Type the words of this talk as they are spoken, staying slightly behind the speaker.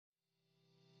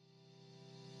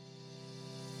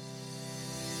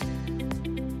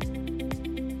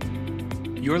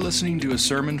You're listening to a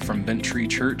sermon from Bent Tree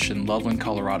Church in Loveland,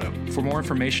 Colorado. For more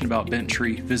information about Bent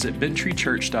Tree, visit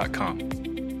benttreechurch.com.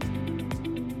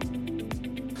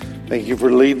 Thank you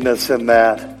for leading us in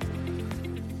that.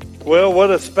 Well, what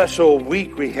a special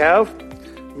week we have.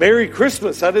 Merry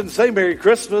Christmas. I didn't say Merry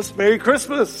Christmas. Merry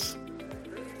Christmas.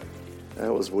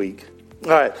 That was weak. All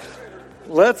right.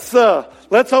 Let's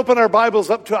open our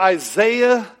Bibles up to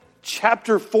Isaiah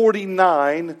chapter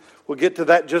 49. We'll get to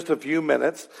that in just a few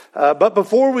minutes. But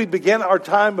before we begin our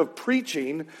time of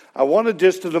preaching, I wanted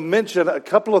just to mention a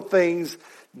couple of things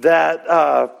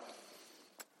that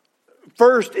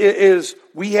first is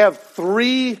we have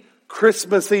three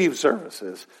Christmas Eve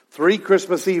services.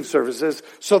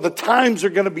 So the times are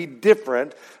going to be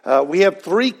different. We have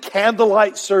three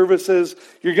candlelight services.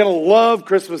 You're going to love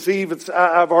Christmas Eve.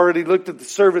 I've already looked at the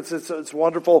service. It's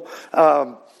wonderful.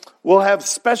 We'll have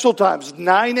special times,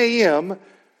 9 a.m.,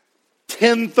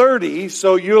 10:30,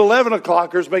 so you 11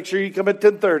 o'clockers, make sure you come at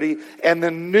 10:30, and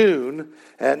then noon.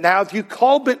 Now, if you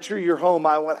call Bent Tree your home,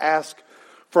 I want to ask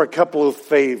for a couple of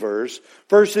favors.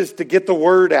 First is to get the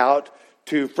word out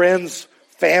to friends,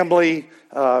 family.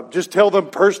 Just tell them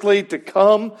personally to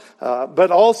come,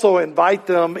 but also invite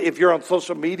them if you're on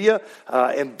social media.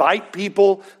 Invite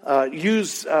people.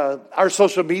 Use our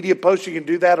social media posts. You can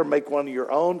do that or make one of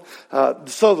your own.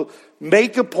 So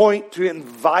make a point to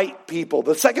invite people.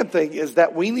 The second thing is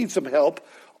that we need some help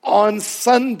on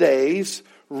Sundays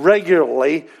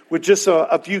regularly with just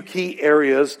a few key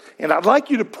areas. And I'd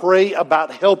like you to pray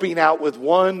about helping out with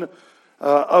one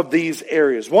of these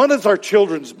areas. One is our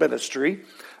children's ministry.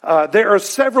 There are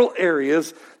several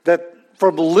areas that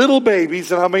from little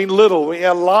babies, and I mean little, we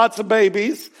have lots of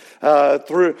babies,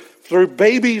 through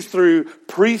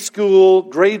preschool,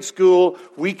 grade school,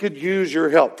 we could use your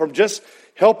help. From just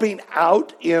helping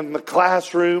out in the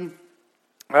classroom,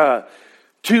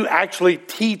 to actually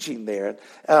teaching there.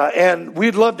 And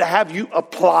we'd love to have you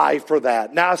apply for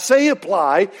that. Now, I say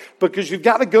apply because you've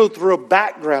got to go through a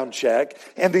background check,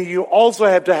 and then you also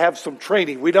have to have some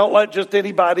training. We don't let just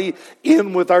anybody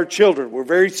in with our children. We're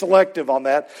very selective on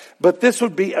that. But this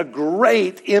would be a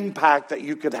great impact that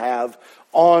you could have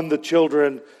on the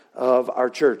children of our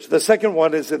church. The second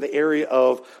one is in the area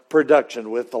of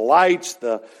production with the lights,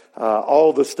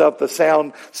 all the stuff, the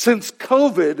sound. Since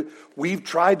COVID, we've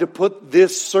tried to put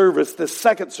this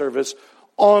second service,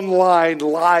 online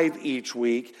live each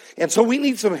week. And so we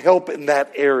need some help in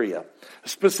that area,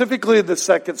 specifically in the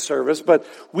second service. But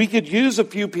we could use a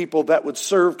few people that would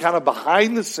serve kind of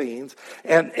behind the scenes.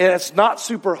 And it's not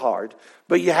super hard,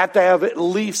 but you have to have at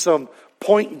least some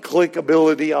point and click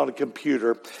ability on a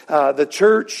computer. The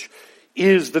church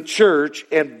is the church,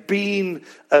 and being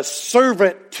a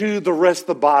servant to the rest of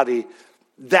the body,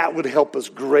 that would help us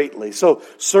greatly. So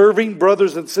serving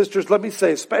brothers and sisters, let me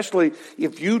say, especially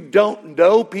if you don't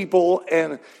know people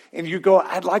and you go,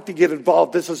 I'd like to get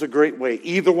involved, this is a great way.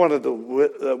 Either one of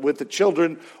with the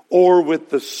children or with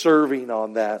the serving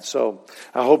on that. So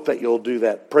I hope that you'll do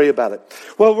that. Pray about it.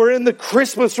 Well, we're in the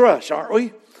Christmas rush, aren't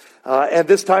we? And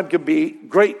this time can be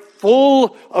great,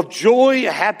 full of joy,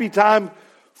 a happy time,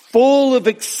 full of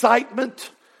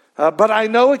excitement. But I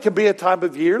know it can be a time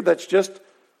of year that's just,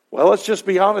 well, let's just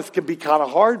be honest, can be kind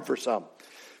of hard for some.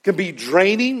 It can be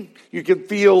draining. You can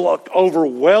feel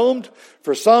overwhelmed.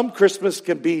 For some, Christmas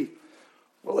can be,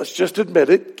 well, let's just admit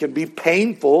it, can be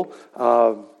painful.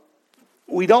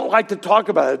 We don't like to talk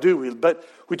about it, do we? But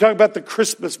we talk about the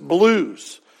Christmas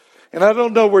blues. And I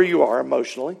don't know where you are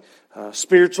emotionally.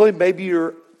 Spiritually, maybe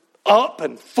you're up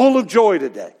and full of joy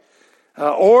today.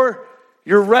 Or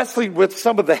you're wrestling with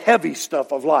some of the heavy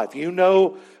stuff of life. You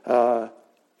know what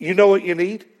you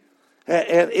need.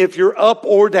 And if you're up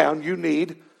or down, you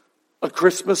need a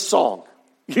Christmas song.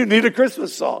 You need a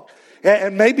Christmas song.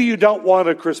 And maybe you don't want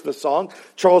a Christmas song.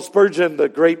 Charles Spurgeon, the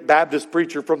great Baptist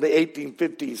preacher from the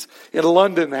 1850s in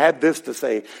London, had this to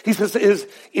say. He says,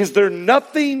 is there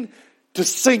nothing to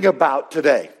sing about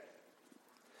today?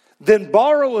 Then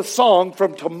borrow a song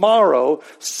from tomorrow.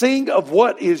 Sing of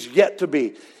what is yet to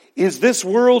be. Is this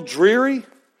world dreary?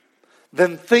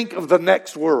 Then think of the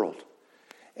next world.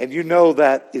 And you know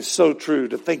that is so true,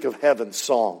 to think of heaven's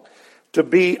song. To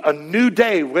be a new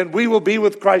day when we will be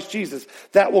with Christ Jesus.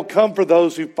 That will come for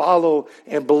those who follow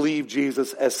and believe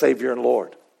Jesus as Savior and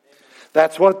Lord.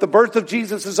 That's what the birth of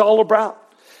Jesus is all about.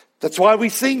 That's why we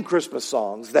sing Christmas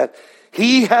songs. That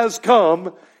He has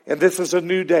come and this is a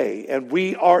new day. And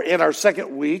we are in our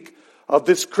second week of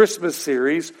this Christmas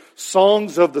series,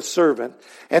 Songs of the Servant.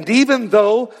 And even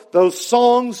though those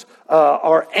songs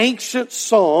are ancient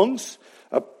songs,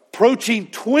 approaching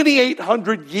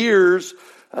 2,800 years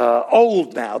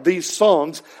old now, these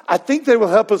songs, I think they will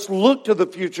help us look to the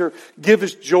future, give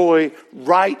us joy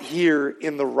right here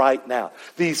in the right now.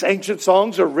 These ancient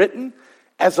songs are written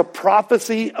as a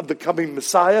prophecy of the coming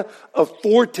Messiah, of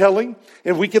foretelling,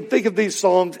 and we can think of these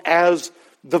songs as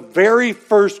the very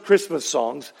first Christmas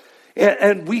songs.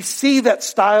 And we see that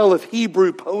style of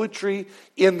Hebrew poetry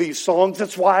in these songs.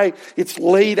 That's why it's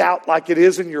laid out like it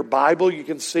is in your Bible, you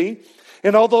can see.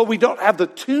 And although we don't have the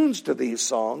tunes to these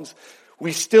songs,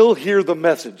 we still hear the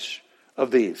message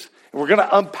of these. And we're going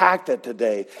to unpack that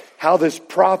today, how this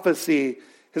prophecy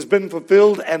has been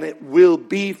fulfilled and it will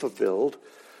be fulfilled.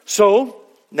 So,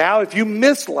 now if you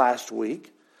missed last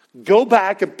week, go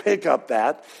back and pick up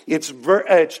that.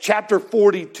 It's chapter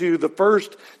 42, the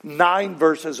first 9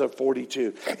 verses of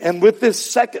 42. And with this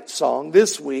second song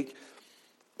this week,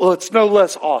 well, it's no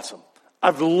less awesome.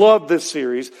 I've loved this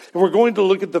series. And we're going to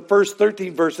look at the first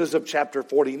 13 verses of chapter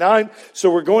 49.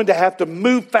 So we're going to have to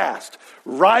move fast.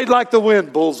 Ride like the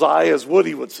wind, bullseye, as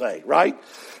Woody would say, right?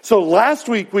 So last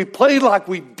week we played like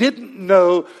we didn't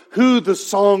know who the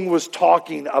song was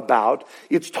talking about.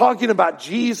 It's talking about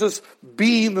Jesus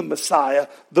being the Messiah,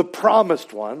 the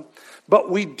promised one.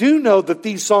 But we do know that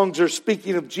these songs are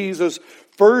speaking of Jesus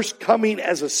first coming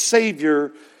as a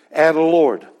Savior and a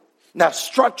Lord. Now,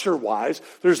 structure-wise,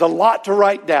 there's a lot to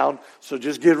write down, so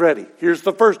just get ready. Here's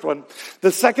the first one.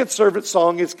 The second servant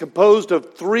song is composed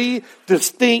of 3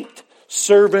 distinct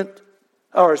sections.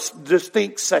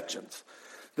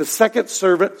 The second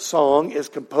servant song is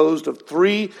composed of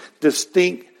 3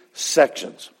 distinct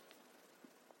sections.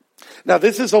 Now,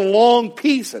 this is a long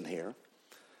piece in here.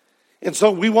 And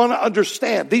so we want to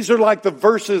understand. These are like the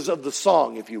verses of the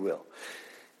song, if you will.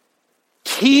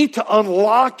 Key to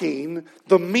unlocking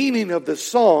the meaning of this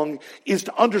song is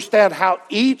to understand how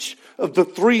each of the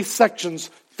 3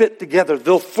 sections fit together.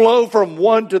 They'll flow from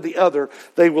one to the other.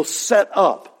 They will set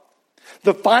up.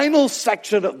 The final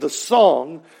section of the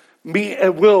song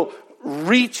will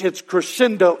reach its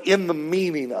crescendo in the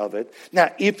meaning of it.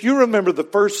 Now, if you remember the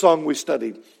first song we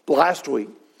studied last week,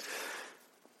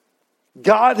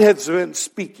 God has been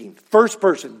speaking, first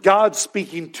person, God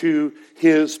speaking to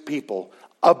his people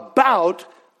about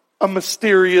a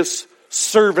mysterious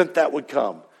servant that would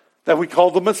come, that we call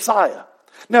the Messiah.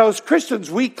 Now, as Christians,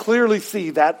 we clearly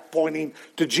see that pointing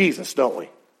to Jesus, don't we?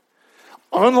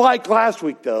 Unlike last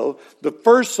week, though, the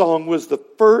first song was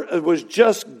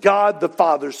just God the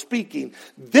Father speaking.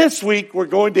 This week, we're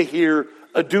going to hear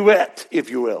a duet,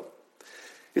 if you will.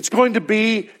 It's going to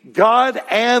be God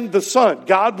and the Son.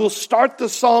 God will start the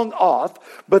song off,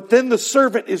 but then the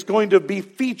servant is going to be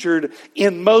featured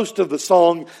in most of the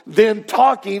song, then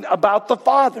talking about the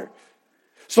Father.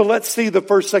 So let's see the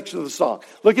first section of the song.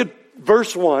 Look at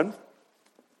verse 1.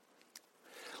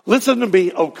 Listen to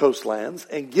me, O coastlands,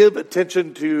 and give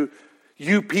attention to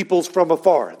you peoples from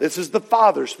afar. This is the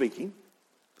Father speaking.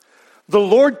 The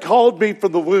Lord called me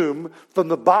from the womb, from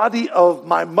the body of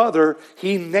my mother.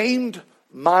 He named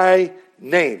my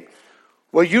name.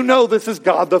 Well, you know this is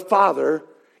God the Father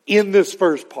in this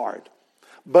first part.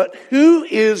 But who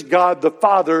is God the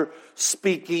Father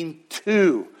speaking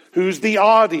to? Who's the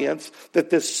audience that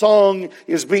this song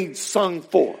is being sung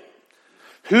for?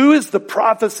 Who is the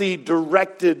prophecy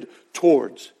directed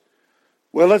towards?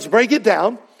 Well, let's break it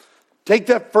down. Take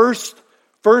that first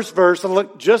verse and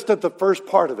look just at the first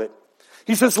part of it.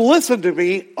 He says, listen to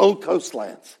me, O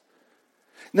coastlands.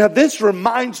 Now, this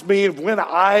reminds me of when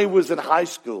I was in high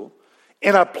school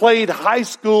and I played high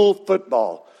school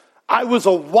football. I was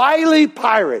a wily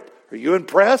pirate. Are you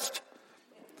impressed?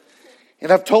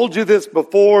 And I've told you this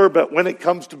before, but when it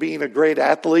comes to being a great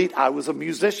athlete, I was a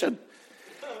musician.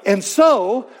 And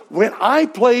so, when I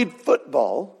played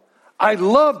football, I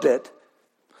loved it.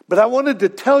 But I wanted to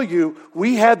tell you,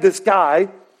 we had this guy.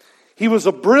 He was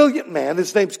a brilliant man.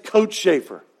 His name's Coach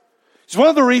Schaefer. It's one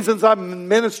of the reasons I'm in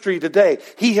ministry today.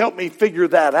 He helped me figure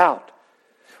that out.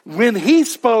 When he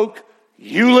spoke,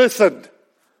 you listened.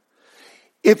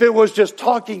 If it was just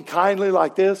talking kindly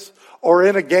like this, or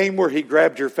in a game where he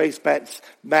grabbed your face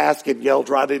mask and yelled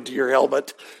right into your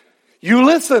helmet, you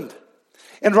listened.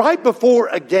 And right before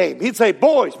a game, he'd say,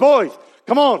 boys,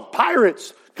 come on,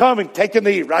 Pirates, come and take a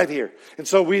knee right here. And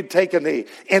so we'd take a knee.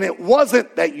 And it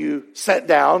wasn't that you sat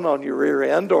down on your rear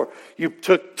end or you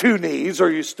took 2 knees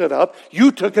or you stood up.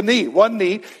 You took a knee, 1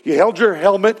 knee. You held your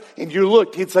helmet and you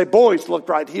looked. He'd say, boys, look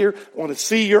right here. I want to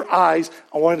see your eyes.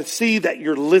 I want to see that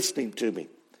you're listening to me.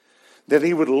 Then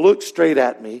he would look straight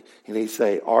at me and he'd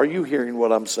say, are you hearing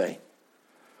what I'm saying?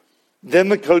 Then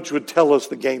the coach would tell us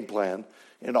the game plan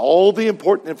and all the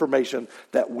important information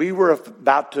that we were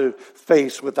about to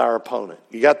face with our opponent.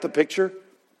 You got the picture?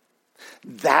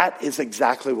 That is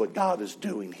exactly what God is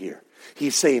doing here.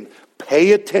 He's saying,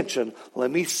 pay attention.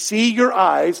 Let me see your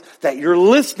eyes, that you're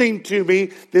listening to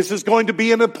me. This is going to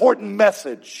be an important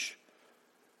message.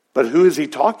 But who is he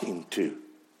talking to?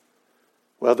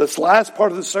 Well, this last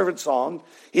part of the servant song,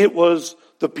 it was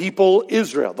the people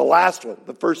Israel, the last one,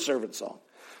 the first servant song.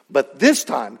 But this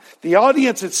time, the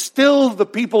audience is still the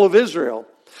people of Israel,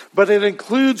 but it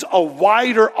includes a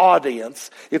wider audience.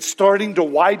 It's starting to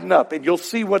widen up, and you'll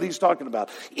see what he's talking about.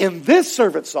 In this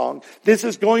servant song, this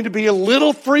is going to be a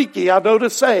little freaky, I know to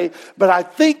say, but I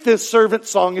think this servant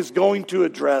song is going to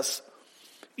address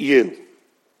you,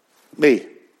 me.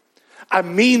 I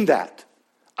mean that.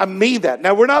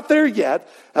 Now, we're not there yet.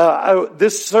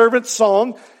 This servant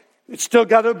song, it's still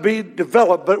got to be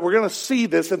developed, but we're going to see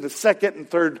this in the second and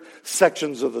third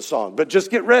sections of the song. But just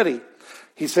get ready.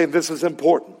 He's saying this is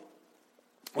important.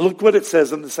 Look what it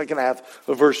says in the second half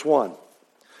of verse 1.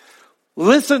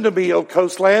 Listen to me, O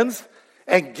coastlands,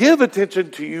 and give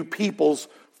attention to you peoples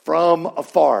from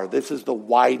afar. This is the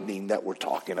widening that we're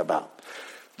talking about.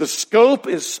 The scope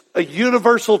is a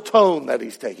universal tone that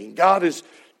he's taking. God is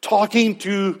talking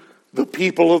to the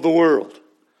people of the world.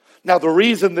 Now, the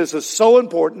reason this is so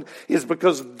important is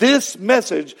because this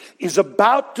message is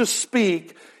about to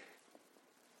speak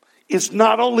is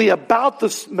not only about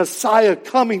the Messiah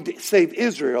coming to save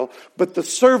Israel, but the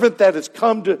servant that has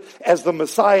come to as the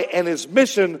Messiah and his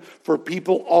mission for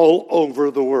people all over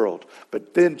the world.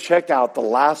 But then check out the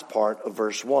last part of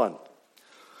verse 1.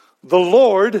 The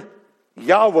Lord,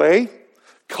 Yahweh,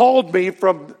 called me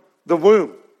from the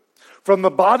womb. From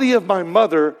the body of my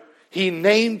mother, he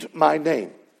named my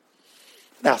name.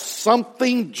 Now,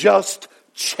 something just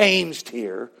changed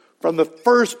here from the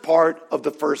first part of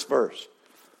the first verse.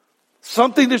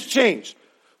 Something has changed.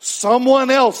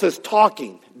 Someone else is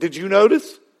talking. Did you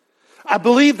notice? I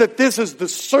believe that this is the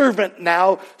servant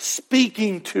now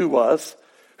speaking to us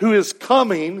who is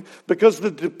coming because the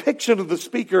depiction of the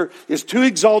speaker is too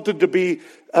exalted to be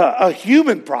a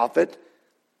human prophet.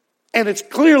 And it's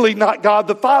clearly not God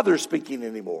the Father speaking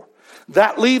anymore.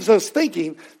 That leaves us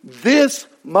thinking this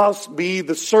must be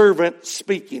the servant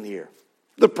speaking here.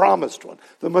 The promised one,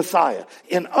 the Messiah.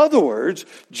 In other words,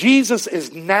 Jesus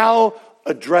is now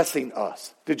addressing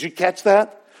us. Did you catch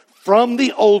that? From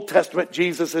the Old Testament,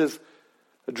 Jesus is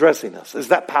addressing us. Is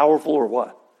that powerful or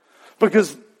what?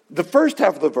 Because the first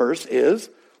half of the verse is,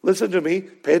 listen to me,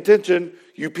 pay attention,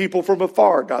 you people from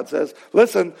afar, God says.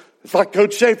 Listen, it's like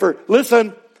Coach Schaefer,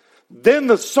 listen. Then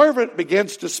the servant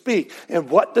begins to speak. And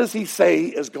what does he say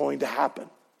is going to happen?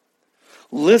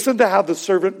 Listen to how the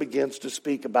servant begins to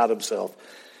speak about himself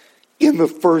in the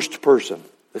first person.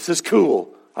 This is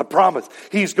cool, I promise.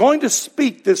 He's going to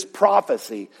speak this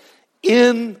prophecy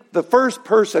in the first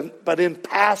person, but in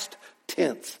past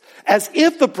tense, as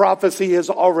if the prophecy has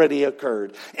already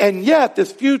occurred. And yet,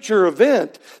 this future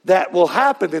event that will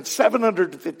happen in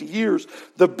 750 years,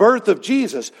 the birth of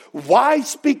Jesus, why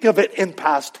speak of it in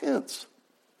past tense?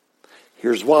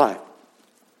 Here's why.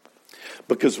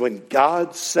 Because when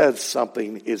God says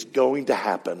something is going to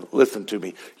happen, listen to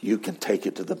me, you can take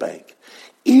it to the bank.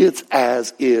 It's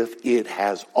as if it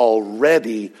has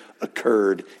already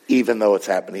occurred, even though it's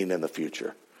happening in the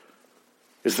future.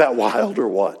 Is that wild or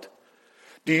what?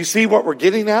 Do you see what we're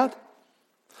getting at?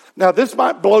 Now, this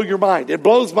might blow your mind. It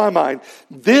blows my mind.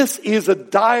 This is a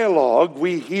dialogue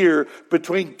we hear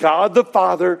between God the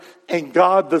Father and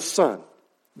God the Son.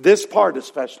 This part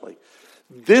especially.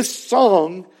 This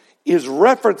song is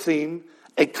referencing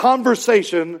a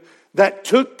conversation that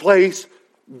took place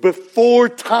before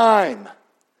time,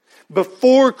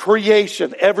 before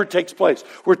creation ever takes place.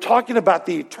 We're talking about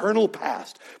the eternal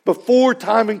past, before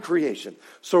time and creation.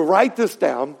 So write this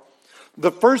down.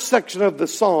 The first section of the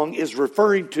song is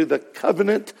referring to the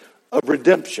covenant of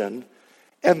redemption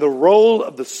and the role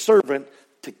of the servant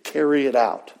to carry it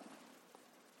out.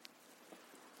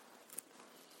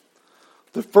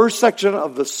 The first section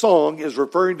of the song is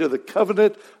referring to the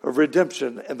covenant of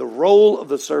redemption and the role of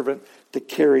the servant to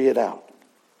carry it out.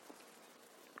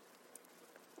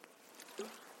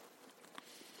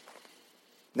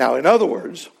 Now, in other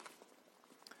words,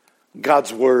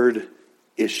 God's word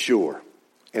is sure.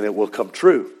 And it will come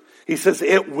true. He says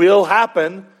it will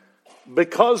happen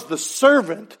because the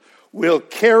servant will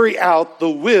carry out the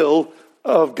will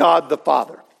of God the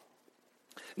Father.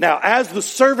 Now, as the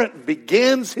servant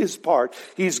begins his part,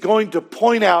 he's going to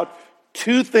point out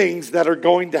two things that are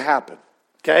going to happen.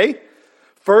 Okay?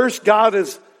 First, God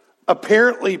has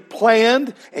apparently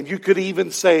planned, and you could even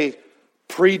say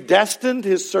predestined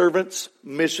his servant's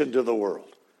mission to the world.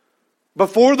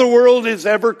 Before the world is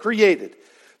ever created,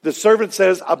 The servant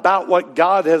says about what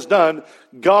God has done,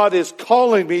 God is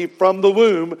calling me from the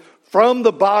womb, from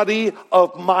the body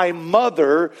of my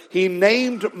mother. He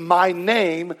named my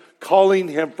name, calling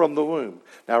him from the womb.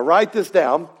 Now write this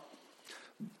down.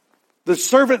 The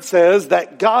servant says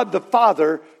that God the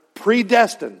Father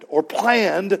predestined or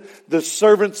planned the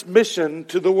servant's mission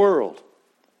to the world.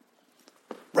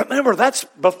 Remember, that's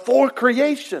before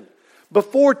creation,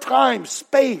 before time,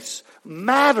 space,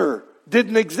 matter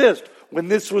didn't exist when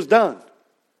this was done.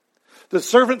 The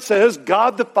servant says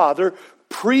God the Father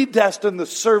predestined the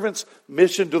servant's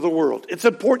mission to the world. It's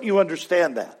important you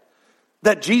understand that.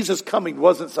 That Jesus coming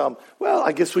wasn't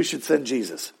I guess we should send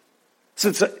Jesus,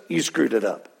 since you screwed it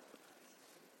up.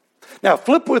 Now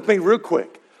flip with me real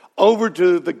quick over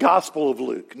to the Gospel of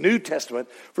Luke, New Testament,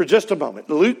 for just a moment.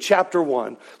 Luke chapter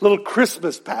 1, little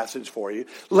Christmas passage for you.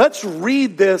 Let's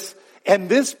read this, and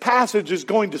this passage is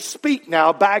going to speak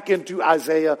now back into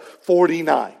Isaiah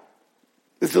 49.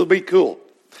 This will be cool.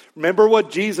 Remember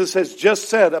what Jesus has just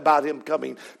said about him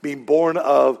coming, being born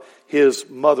of his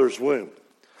mother's womb.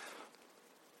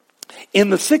 In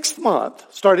the 6th month,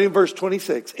 starting in verse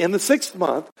 26, in the 6th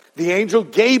month, the angel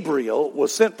Gabriel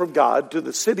was sent from God to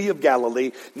the city of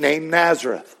Galilee named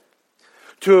Nazareth,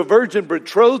 to a virgin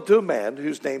betrothed to a man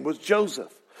whose name was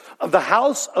Joseph, of the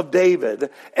house of David,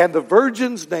 and the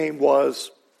virgin's name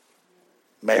was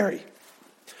Mary.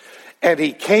 And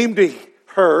he came to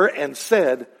her and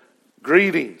said,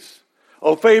 "Greetings,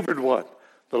 O favored one,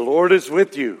 the Lord is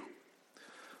with you."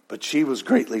 But she was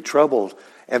greatly troubled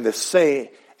at this saying,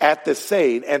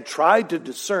 and tried to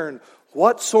discern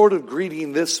what sort of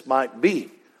greeting this might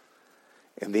be.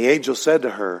 And the angel said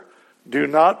to her, "Do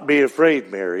not be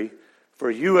afraid, Mary, for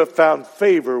you have found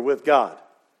favor with God.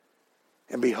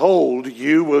 And behold,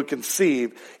 you will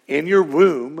conceive in your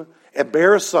womb and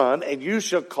bear a son, and you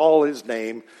shall call his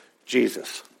name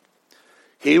Jesus.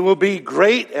 He will be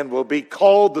great and will be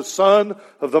called the Son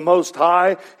of the Most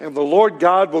High, and the Lord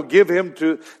God will give him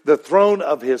to the throne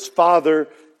of his father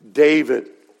David."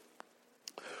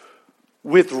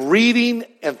 With reading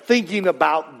and thinking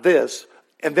about this,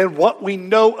 and then what we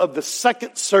know of the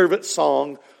second servant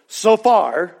song so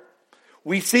far,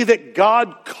 we see that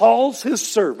God calls his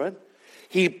servant,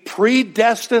 he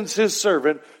predestines his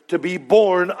servant to be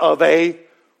born of a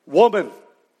woman.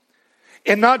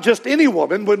 And not just any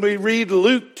woman. When we read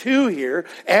Luke 2 here,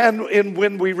 and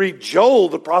when we read Joel,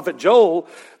 the prophet Joel,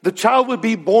 the child would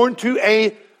be born to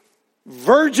a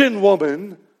virgin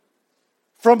woman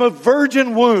from a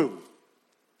virgin womb.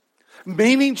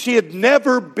 Meaning she had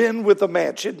never been with a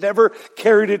man. She had never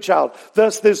carried a child.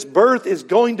 Thus, this birth is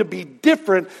going to be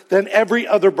different than every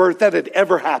other birth that had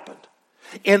ever happened.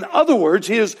 In other words,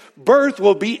 his birth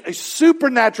will be a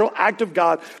supernatural act of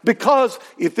God, because,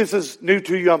 if this is new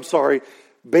to you, I'm sorry,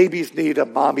 babies need a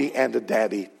mommy and a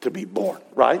daddy to be born,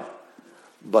 right?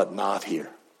 But not here.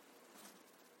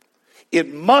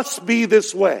 It must be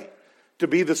this way to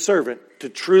be the servant, to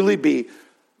truly be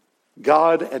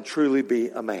God and truly be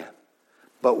a man.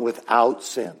 But without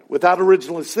sin, without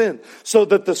original sin, so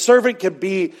that the servant can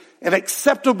be an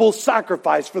acceptable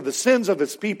sacrifice for the sins of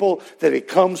his people that he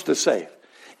comes to save.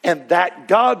 And that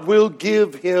God will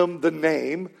give him the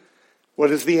name. What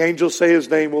does the angel say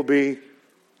his name will be?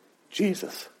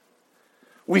 Jesus.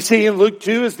 We see in Luke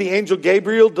 2, as the angel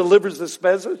Gabriel delivers this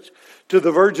message to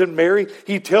the Virgin Mary,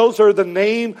 he tells her the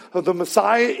name of the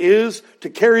Messiah is to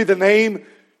carry the name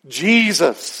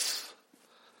Jesus.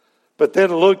 But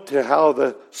then look to how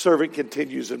the servant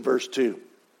continues in verse 2.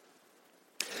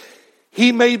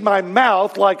 He made my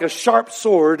mouth like a sharp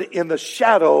sword in the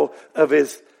shadow of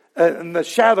his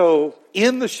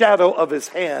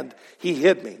hand. He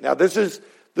hid me. Now this is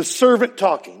the servant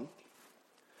talking.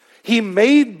 He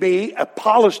made me a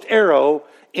polished arrow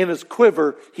in his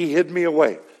quiver. He hid me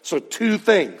away. So two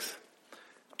things.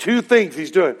 Two things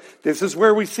he's doing. This is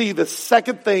where we see the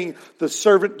second thing the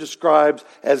servant describes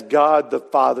as God the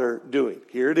Father doing.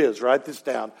 Here it is. Write this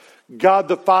down. God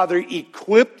the Father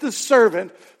equipped the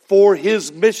servant for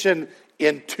his mission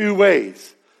in two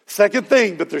ways. Second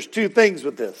thing, but there's two things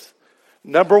with this.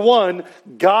 Number one,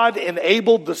 God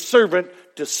enabled the servant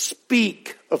to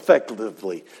speak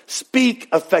effectively. Speak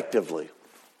effectively.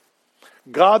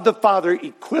 God the Father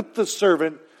equipped the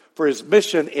servant for his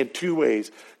mission in two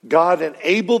ways. God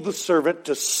enabled the servant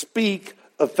to speak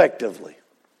effectively.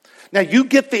 Now you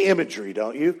get the imagery,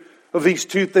 don't you, of these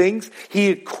two things? He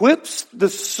equips the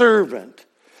servant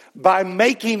by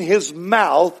making his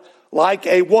mouth like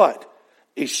a what?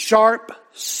 A sharp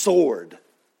sword.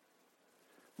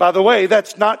 By the way,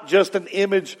 that's not just an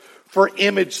image for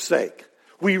image's sake.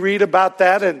 We read about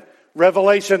that in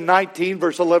Revelation 19,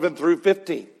 verse 11 through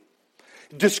 15.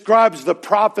 describes the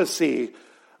prophecy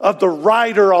of the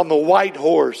rider on the white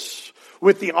horse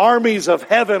with the armies of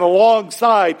heaven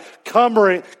alongside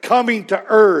coming to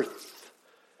earth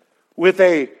with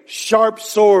a sharp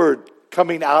sword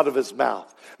coming out of his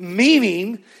mouth.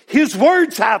 Meaning, his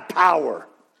words have power.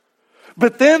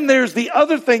 But then there's the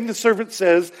other thing the servant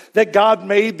says, that God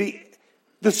made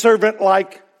the servant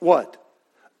like what?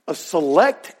 A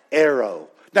select arrow.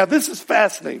 Now this is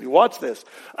fascinating. Watch this.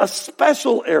 A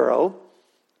special arrow.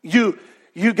 You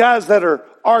guys that are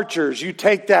archers, you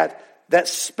take that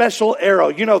special arrow,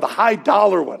 you know, the high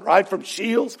dollar one, right? From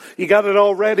Shields. You got it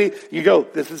all ready. You go,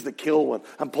 this is the kill one.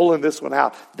 I'm pulling this one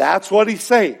out. That's what he's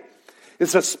saying.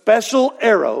 It's a special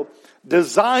arrow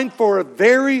designed for a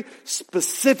very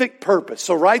specific purpose.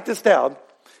 So write this down.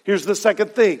 Here's the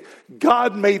second thing.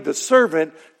 God made the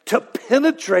servant to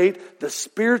penetrate the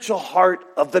spiritual heart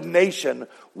of the nation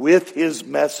with his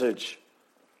message.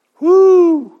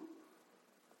 Woo!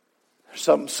 There's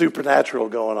something supernatural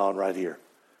going on right here.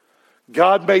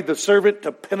 God made the servant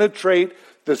to penetrate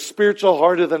the spiritual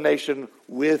heart of the nation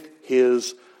with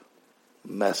his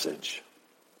message.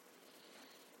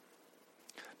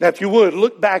 Now, if you would,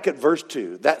 look back at verse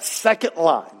 2, that second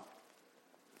line.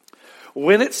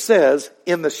 When it says,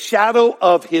 in the shadow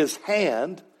of his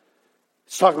hand,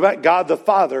 it's talking about God the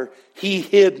Father, he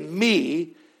hid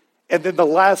me. And then the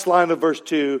last line of verse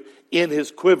 2, in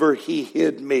his quiver he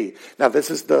hid me. Now,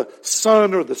 this is the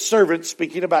son or the servant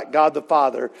speaking about God the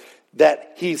Father,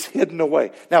 that he's hidden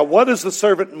away. Now, what does the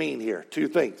servant mean here? Two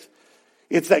things.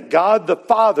 It's that God the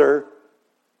Father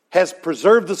has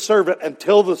preserved the servant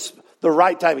until the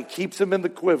right time. He keeps him in the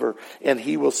quiver, and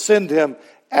he will send him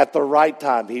at the right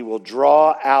time. He will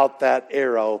draw out that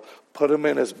arrow, put him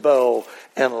in his bow,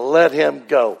 and let him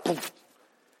go.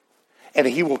 And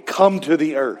he will come to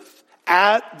the earth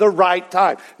at the right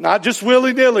time. Not just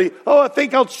willy-nilly. Oh, I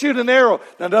think I'll shoot an arrow.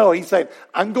 No, he's saying,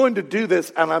 I'm going to do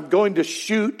this, and I'm going to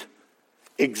shoot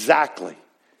exactly.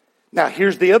 Now,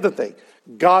 here's the other thing.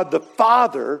 God the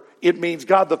Father, it means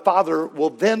God the Father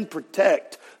will then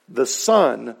protect the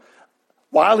Son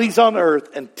while he's on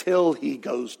earth until he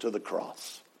goes to the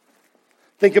cross.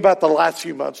 Think about the last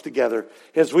few months together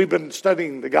as we've been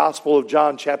studying the Gospel of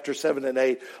John chapter 7 and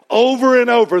 8. Over and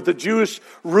over, the Jewish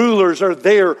rulers are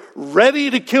there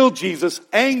ready to kill Jesus,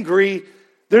 angry.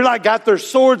 They're like got their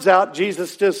swords out.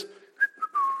 Jesus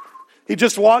he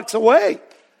just walks away.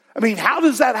 I mean, how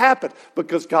does that happen?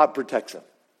 Because God protects him.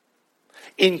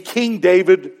 In King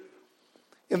David,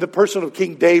 in the person of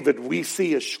King David, we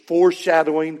see a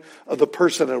foreshadowing of the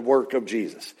person and work of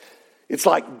Jesus. It's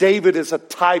like David is a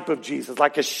type of Jesus,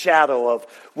 like a shadow of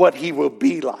what he will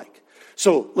be like.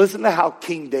 So listen to how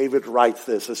King David writes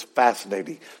this. It's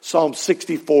fascinating. Psalm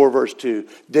 64 verse 2.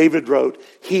 David wrote,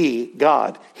 he,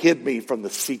 God, hid me from the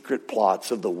secret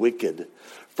plots of the wicked,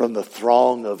 from the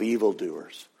throng of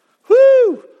evildoers.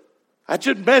 Whoo! That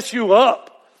should mess you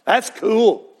up. That's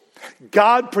cool.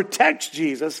 God protects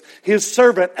Jesus, his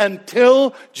servant,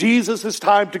 until Jesus'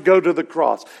 time to go to the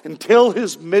cross, until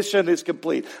his mission is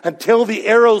complete, until the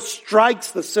arrow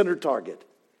strikes the center target.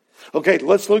 Okay,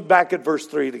 let's look back at verse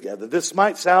 3 together. This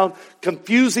might sound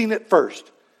confusing at first,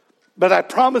 but I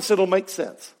promise it'll make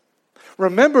sense.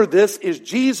 Remember, this is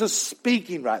Jesus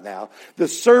speaking right now. The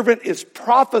servant is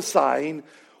prophesying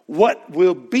what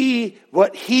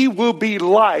he will be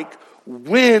like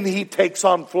when he takes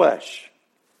on flesh.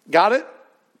 Got it?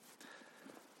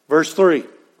 Verse 3.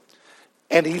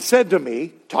 And he said to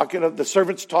me, the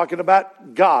servant's talking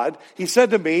about God. He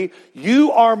said to me,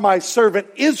 you are my servant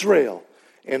Israel,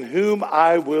 in whom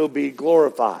I will be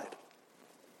glorified.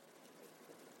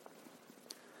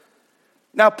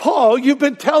 Now, Paul, you've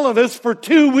been telling us for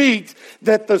 2 weeks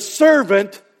that the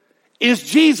servant is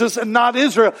Jesus and not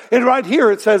Israel. And right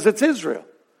here it says it's Israel.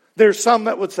 There's some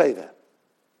that would say that.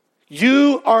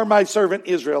 You are my servant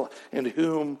Israel, in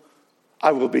whom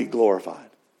I will be glorified.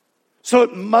 So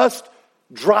it must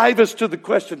drive us to the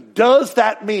question, does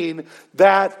that mean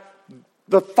that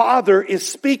the Father is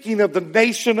speaking of the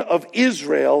nation of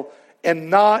Israel and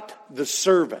not the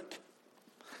servant?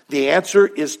 The answer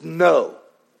is no.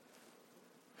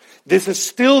 This is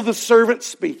still the servant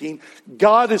speaking.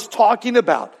 God is talking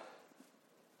about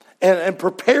and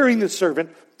preparing the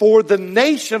servant for the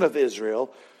nation of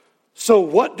Israel. So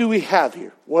what do we have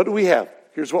here? What do we have?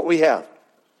 Here's what we have.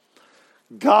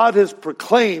 God has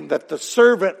proclaimed that the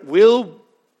servant will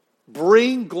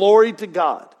bring glory to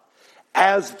God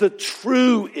as the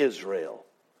true Israel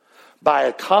by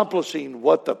accomplishing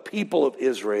what the people of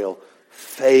Israel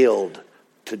failed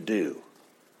to do.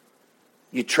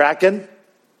 You tracking?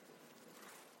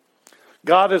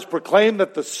 God has proclaimed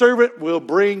that the servant will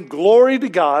bring glory to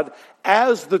God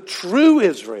as the true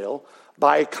Israel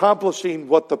by accomplishing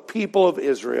what the people of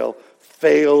Israel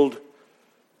failed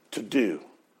to do.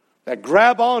 Now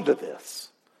grab onto this.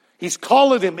 He's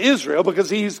calling him Israel because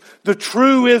he's the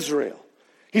true Israel.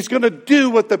 He's going to do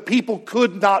what the people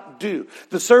could not do.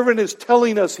 The servant is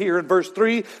telling us here in verse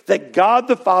 3 that God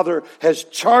the Father has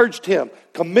charged him,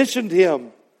 commissioned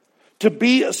him to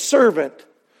be a servant,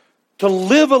 to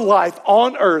live a life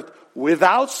on earth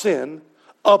without sin,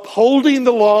 upholding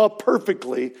the law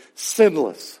perfectly,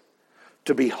 sinless,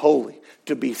 to be holy,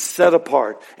 to be set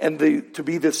apart, and to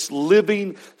be this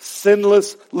living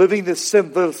sinless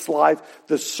life.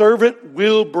 The servant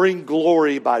will bring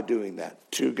glory by doing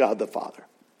that to God the Father.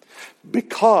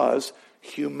 Because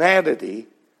humanity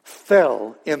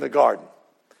fell in the garden.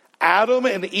 Adam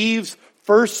and Eve's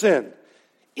first sin.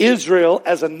 Israel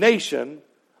as a nation,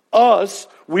 us,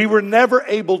 we were never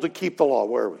able to keep the law,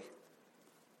 were we?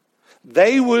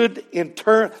 They would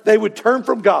turn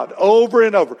from God over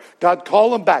and over. God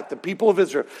called them back, the people of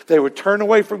Israel. They would turn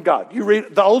away from God. You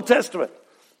read the Old Testament.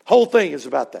 Whole thing is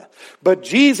about that. But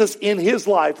Jesus in his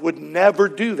life would never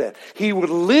do that. He would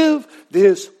live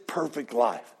this perfect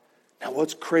life. Now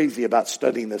what's crazy about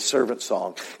studying this servant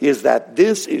song is that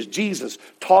this is Jesus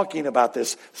talking about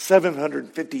this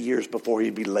 750 years before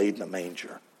he'd be laid in a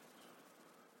manger.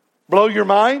 Blow your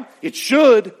mind? It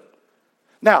should.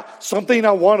 Now, something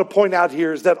I want to point out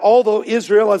here is that although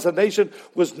Israel as a nation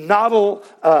was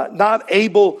not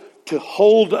able to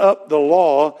hold up the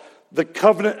law, the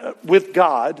covenant with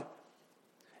God,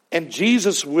 and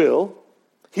Jesus will,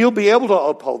 he'll be able to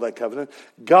uphold that covenant.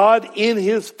 God in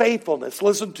his faithfulness,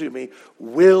 listen to me,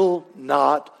 will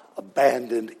not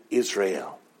abandon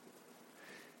Israel.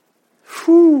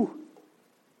 Whew.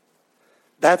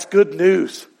 That's good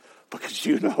news. Because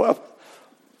you know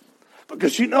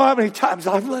how many times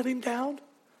I've let him down?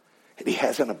 And he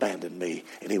hasn't abandoned me,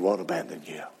 and he won't abandon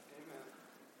you.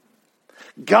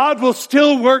 God will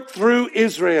still work through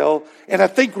Israel, and I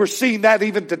think we're seeing that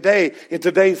even today in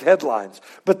today's headlines.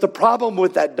 But the problem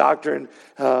with that doctrine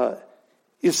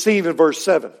is seen in verse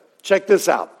 7. Check this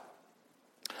out.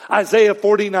 Isaiah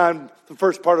 49, the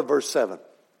first part of verse 7.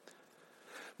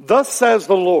 Thus says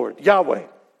the Lord, Yahweh,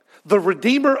 the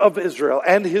Redeemer of Israel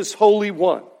and his Holy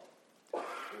One,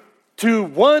 to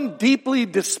one deeply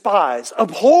despised,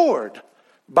 abhorred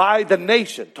by the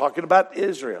nation, talking about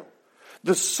Israel,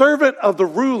 the servant of the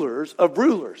rulers of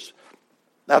rulers.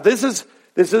 Now this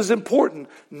is important.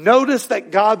 Notice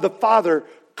that God the Father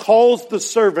calls the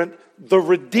servant the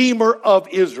Redeemer of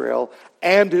Israel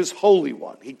and his Holy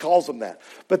One. He calls him that.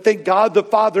 But then God the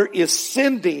Father is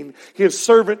sending his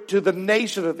servant to the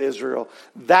nation of Israel.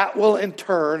 That will in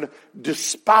turn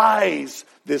despise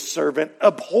this servant,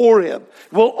 abhor him,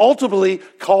 will ultimately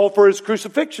call for his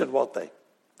crucifixion, won't they?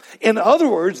 In other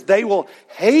words, they will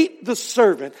hate the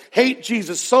servant, hate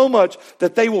Jesus so much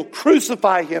that they will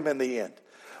crucify him in the end.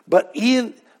 But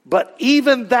even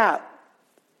that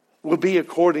will be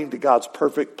according to God's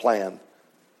perfect plan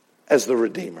as the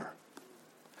Redeemer.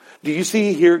 Do you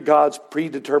see here God's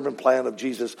predetermined plan of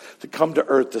Jesus to come to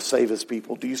earth to save his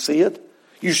people? Do you see it?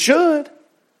 You should.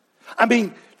 I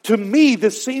mean, to me,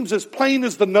 this seems as plain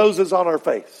as the noses on our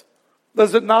face.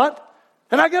 Does it not?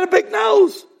 And I got a big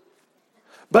nose.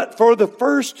 But for the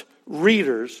first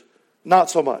readers, not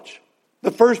so much.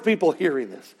 The first people hearing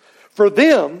this. For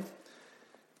them,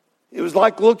 it was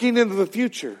like looking into the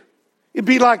future. It'd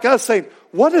be like us saying,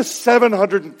 what does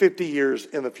 750 years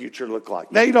in the future look like?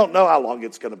 Now, you don't know how long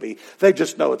it's going to be. They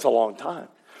just know it's a long time.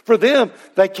 For them,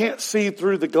 they can't see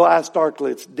through the glass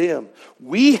darkly. It's dim.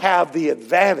 We have the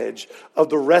advantage of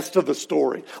the rest of the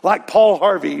story. Like Paul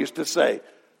Harvey used to say,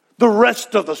 the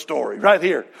rest of the story, right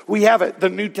here. We have it. The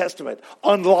New Testament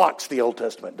unlocks the Old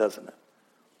Testament, doesn't it?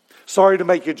 Sorry to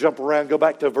make you jump around. Go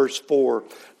back to verse 4.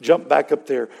 Jump back up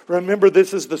there. Remember,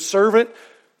 this is the servant.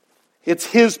 It's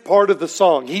his part of the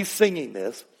song. He's singing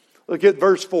this. Look at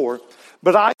verse 4.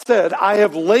 But I said, I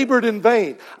have labored in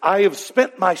vain. I have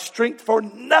spent my strength for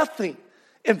nothing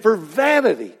and for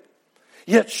vanity.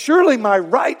 Yet surely my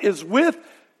right is with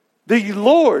the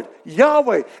Lord,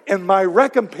 Yahweh, and my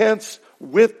recompense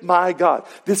with my God.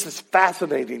 This is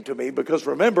fascinating to me because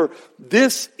remember,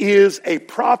 this is a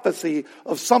prophecy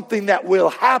of something that will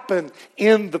happen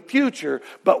in the future.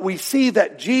 But we see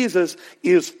that Jesus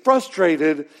is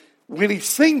frustrated when he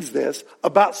sings this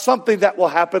about something that will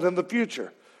happen in the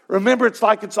future. Remember, it's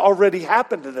like it's already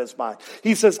happened in his mind.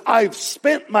 He says, I've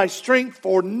spent my strength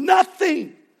for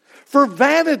nothing, for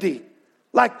vanity,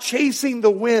 like chasing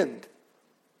the wind.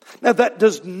 Now, that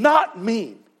does not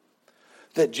mean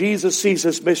that Jesus sees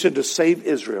his mission to save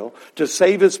Israel, to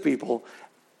save his people,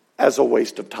 as a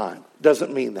waste of time.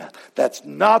 Doesn't mean that. That's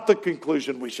not the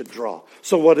conclusion we should draw.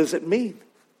 So what does it mean?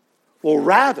 Well,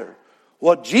 rather,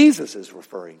 what Jesus is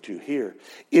referring to here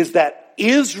is that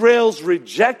Israel's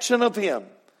rejection of him,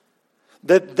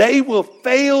 that they will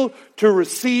fail to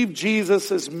receive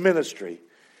Jesus' ministry.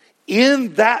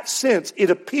 In that sense,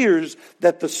 it appears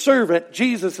that the servant,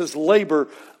 Jesus' labor,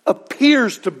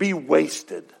 appears to be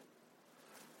wasted.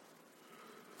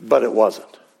 But it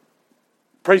wasn't.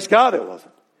 Praise God, it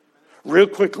wasn't. Real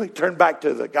quickly, turn back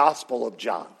to the Gospel of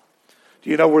John. Do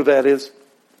you know where that is?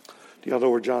 Do you know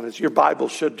where John is? Your Bible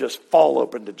should just fall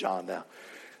open to John now.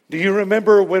 Do you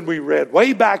remember when we read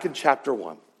way back in chapter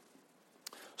 1,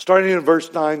 starting in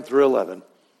verse 9 through 11,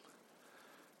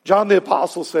 John the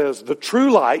Apostle says, the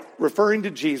true light, referring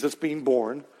to Jesus being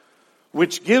born,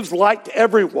 which gives light to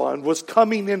everyone, was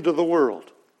coming into the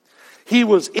world. He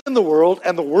was in the world,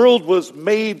 and the world was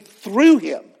made through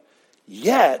him.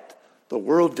 Yet, the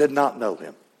world did not know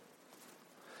him.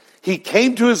 He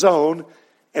came to his own,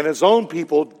 and his own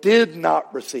people did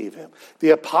not receive him.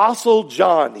 The Apostle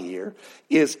John here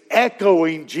is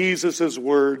echoing Jesus'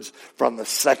 words from the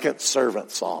second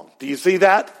servant song. Do you see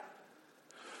that?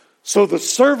 So the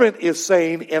servant is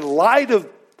saying, in light of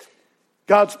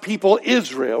God's people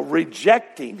Israel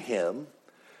rejecting him,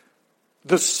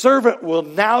 the servant will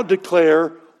now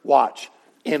declare, watch,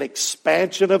 an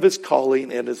expansion of his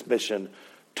calling and his mission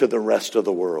to the rest of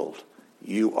the world.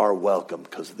 You are welcome,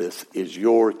 because this is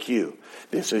your cue.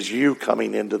 This is you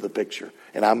coming into the picture.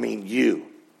 And I mean you.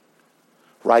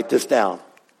 Write this down.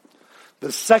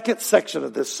 The second section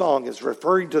of this song is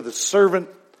referring to the servant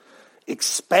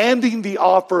expanding the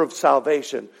offer of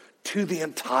salvation to the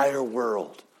entire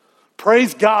world.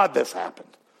 Praise God this happened.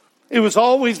 It was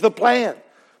always the plan.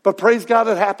 But praise God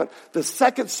it happened. The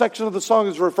second section of the song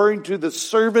is referring to the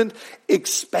servant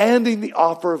expanding the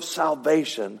offer of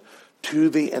salvation to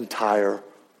the entire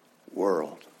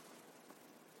world.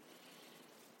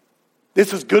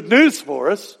 This is good news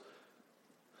for us.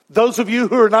 Those of you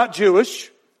who are not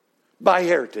Jewish by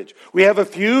heritage. We have a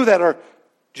few that are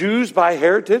Jews by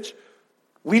heritage.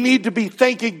 We need to be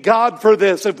thanking God for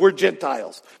this if we're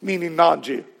Gentiles, meaning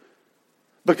non-Jew.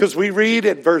 Because we read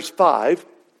in verse 5,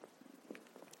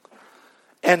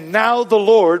 and now the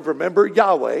Lord, remember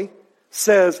Yahweh,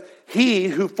 says, he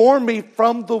who formed me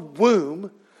from the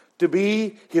womb to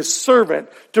be his servant,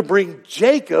 to bring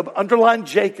Jacob, underline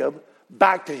Jacob,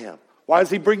 back to him. Why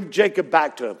does he bring Jacob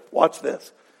back to him? Watch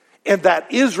this. And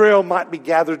that Israel might be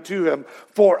gathered to him.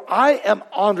 For I am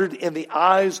honored in the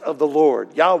eyes of the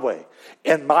Lord, Yahweh,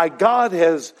 and my God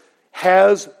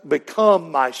has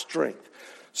become my strength.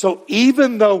 So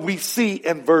even though we see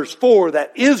in verse 4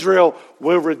 that Israel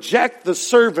will reject the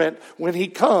servant when he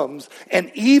comes,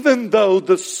 and even though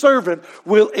the servant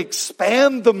will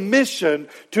expand the mission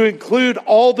to include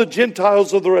all the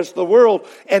Gentiles of the rest of the world,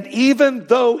 and even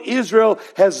though Israel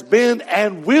has been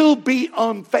and will be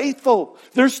unfaithful,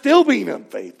 they're still being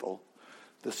unfaithful,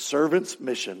 the servant's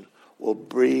mission will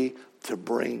be to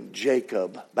bring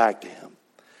Jacob back to him.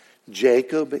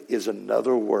 Jacob is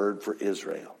another word for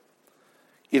Israel.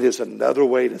 It is another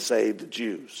way to say the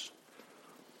Jews.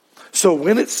 So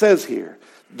when it says here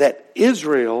that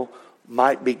Israel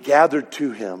might be gathered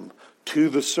to him, to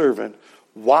the servant,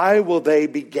 why will they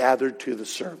be gathered to the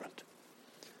servant?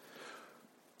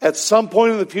 At some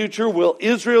point in the future, will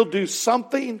Israel do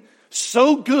something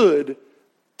so good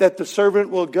that the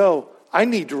servant will go, I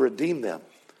need to redeem them?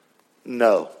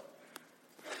 No.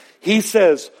 He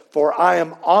says, for I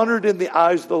am honored in the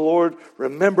eyes of the Lord.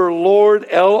 Remember, Lord,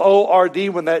 L-O-R-D,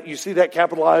 when you see that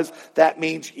capitalized, that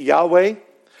means Yahweh.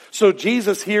 So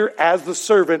Jesus here, as the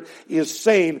servant, is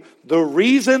saying, the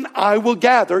reason I will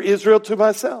gather Israel to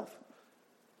myself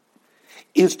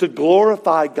is to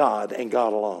glorify God and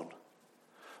God alone.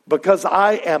 Because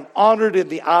I am honored in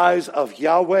the eyes of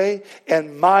Yahweh,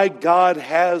 and my God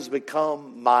has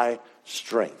become my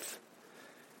strength.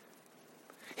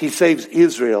 He saves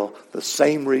Israel the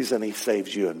same reason he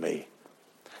saves you and me.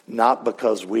 Not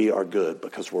because we are good,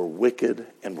 because we're wicked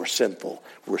and we're sinful.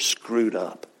 We're screwed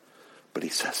up. But he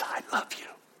says, I love you.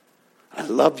 I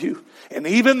love you. And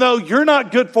even though you're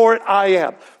not good for it, I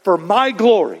am. For my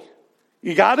glory.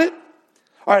 You got it?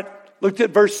 All right, look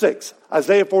at verse 6.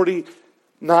 Isaiah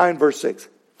 49, verse 6.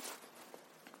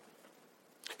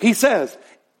 He says,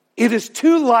 it is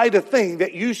too light a thing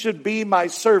that you should be my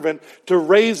servant to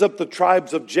raise up the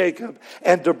tribes of Jacob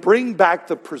and to bring back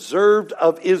the preserved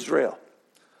of Israel.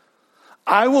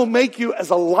 I will make you as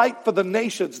a light for the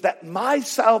nations, that my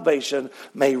salvation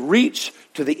may reach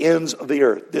to the ends of the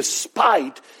earth.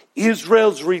 Despite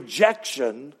Israel's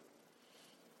rejection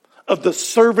of the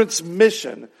servant's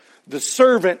mission, the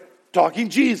servant, talking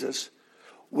Jesus,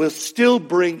 will still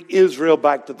bring Israel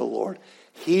back to the Lord.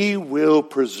 He will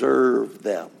preserve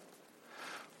them.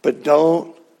 But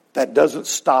that doesn't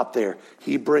stop there.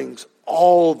 He brings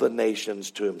all the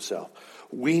nations to himself.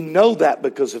 We know that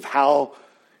because of how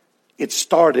it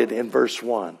started in verse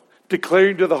 1.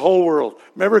 Declaring to the whole world.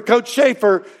 Remember Coach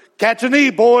Schaefer, catch a knee,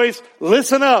 boys.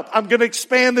 Listen up. I'm going to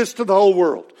expand this to the whole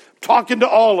world. Talking to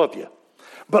all of you.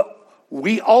 But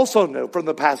we also know from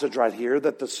the passage right here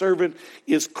that the servant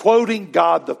is quoting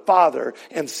God the Father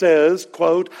and says,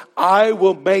 quote, I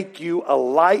will make you a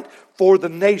light for the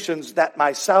nations that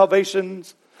my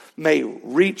salvations may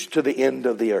reach to the end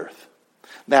of the earth.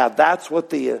 Now that's what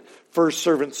the first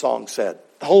servant song said.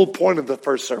 The whole point of the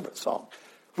first servant song.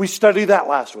 We studied that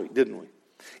last week, didn't we?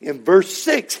 In verse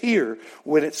 6 here,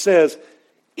 when it says,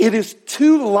 it is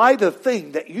too light a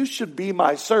thing that you should be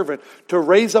my servant to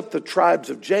raise up the tribes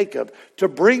of Jacob, to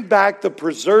bring back the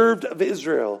preserved of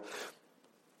Israel.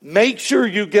 Make sure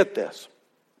you get this.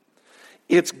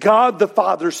 It's God the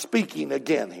Father speaking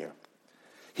again here.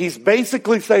 He's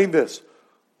basically saying this.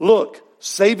 Look,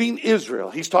 saving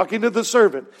Israel. He's talking to the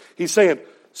servant. He's saying,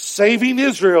 saving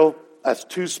Israel, that's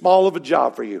too small of a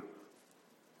job for you.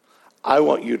 I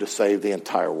want you to save the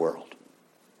entire world.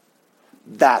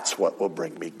 That's what will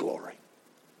bring me glory.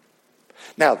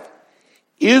 Now,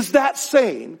 is that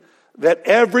saying that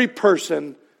every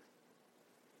person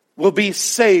will be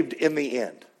saved in the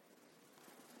end?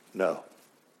 No.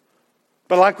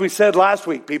 But like we said last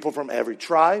week, people from every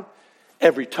tribe,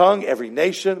 every tongue, every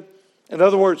nation, in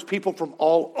other words, people from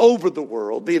all over the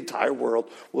world, the entire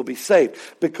world, will be saved.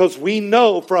 Because we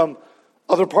know from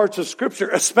other parts of Scripture,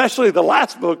 especially the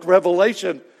last book,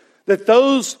 Revelation, that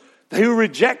those who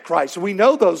reject Christ, we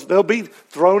know those, they'll be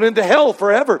thrown into hell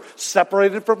forever,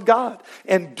 separated from God.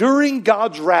 And during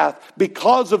God's wrath,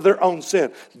 because of their own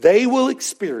sin, they will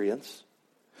experience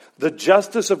the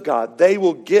justice of God. They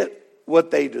will get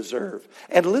what they deserve.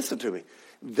 And listen to me,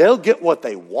 they'll get what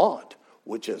they want,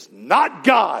 which is not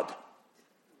God.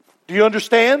 Do you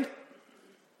understand?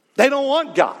 They don't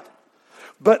want God.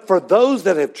 But for those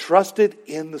that have trusted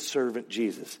in the servant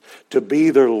Jesus to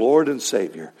be their Lord and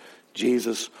Savior,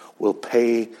 Jesus will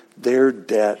pay their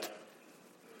debt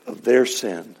of their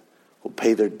sin, will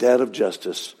pay their debt of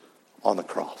justice on the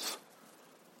cross.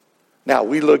 Now,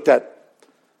 we looked at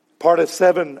part of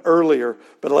 7 earlier,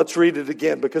 but let's read it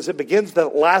again because it begins the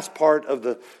last part of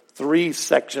the 3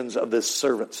 sections of this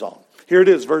servant song. Here it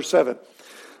is, verse 7.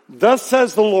 Thus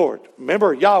says the Lord,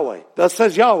 remember Yahweh, thus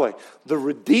says Yahweh, the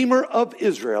Redeemer of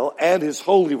Israel and his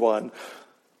Holy One,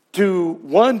 to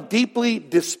one deeply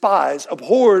despised,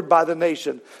 abhorred by the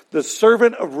nation, the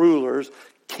servant of rulers,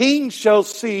 kings shall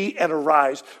see and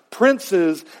arise,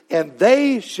 princes, and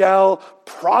they shall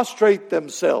prostrate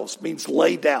themselves, means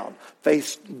lay down,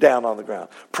 face down on the ground,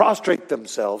 prostrate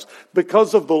themselves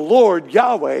because of the Lord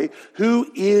Yahweh,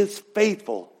 who is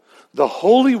faithful, the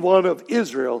Holy One of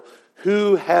Israel,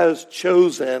 who has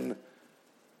chosen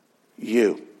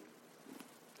you.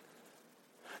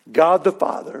 God the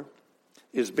Father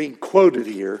is being quoted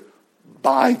here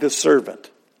by the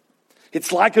servant.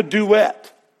 It's like a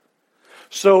duet.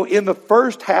 So in the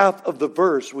first half of the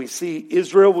verse, we see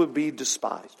Israel will be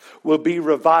despised, will be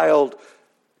reviled.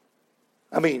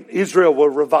 Israel will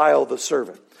revile the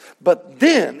servant. But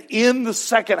then in the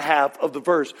second half of the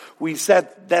verse, we said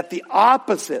that the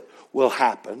opposite will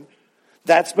happen.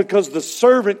 That's because the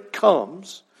servant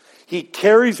comes, he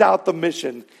carries out the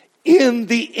mission. In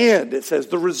the end, it says,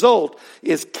 the result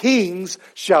is kings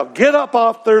shall get up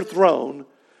off their throne,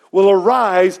 will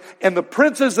arise, and the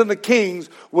princes and the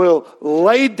kings will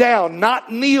lay down,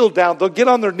 not kneel down. They'll get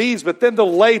on their knees, but then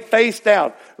they'll lay face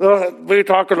down. They'll be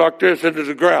talking like this into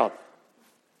the ground.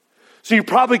 So you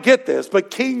probably get this,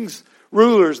 but kings,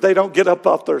 rulers, they don't get up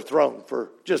off their throne for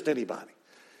just anybody.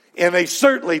 And they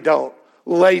certainly don't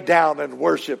lay down and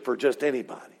worship for just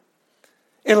anybody.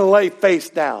 And lay face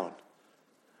down.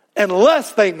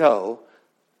 Unless they know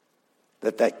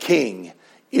that that king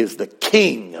is the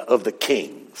King of the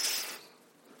kings.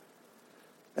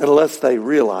 Unless they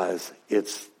realize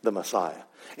it's the Messiah.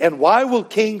 And why will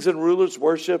kings and rulers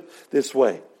worship this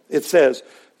way? It says,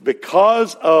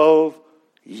 because of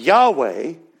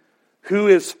Yahweh, who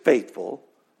is faithful,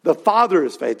 the Father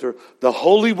is faithful, the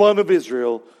Holy One of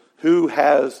Israel, who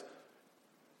has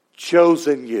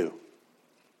chosen you.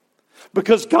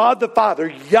 Because God the Father,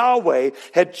 Yahweh,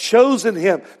 had chosen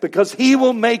him because he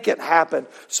will make it happen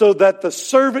so that the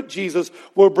servant Jesus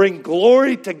will bring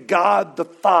glory to God the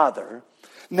Father.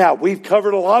 Now, we've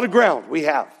covered a lot of ground. We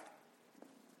have.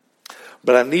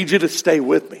 But I need you to stay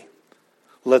with me.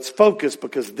 Let's focus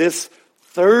because this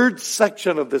third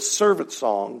section of this servant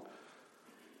song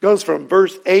goes from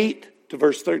verse 8 to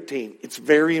verse 13. It's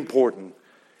very important.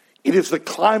 It is the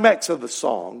climax of the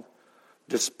song.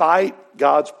 Despite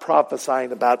God's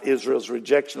prophesying about Israel's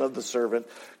rejection of the servant,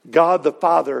 God the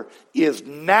Father is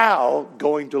now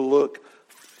going to look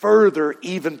further,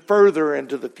 even further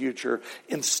into the future.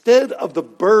 Instead of the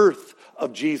birth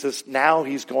of Jesus, now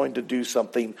he's going to do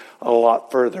something a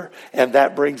lot further. And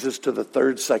that brings us to the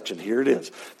third section. Here it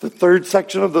is. The third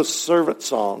section of the servant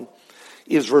song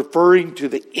is referring to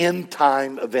the end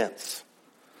time events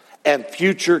and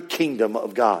future kingdom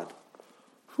of God.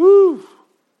 Whew.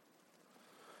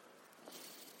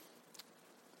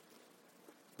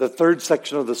 The third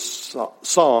section of the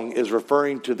song is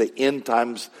referring to the end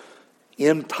time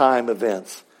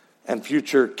events and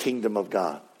future kingdom of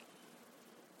God.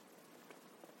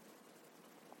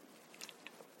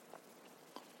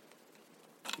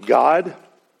 God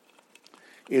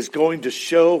is going to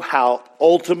show how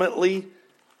ultimately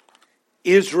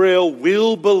Israel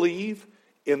will believe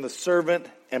in the servant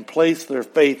and place their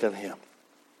faith in him.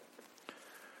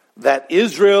 That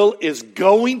Israel is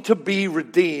going to be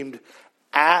redeemed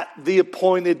at the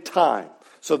appointed time.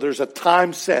 So there's a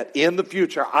time set in the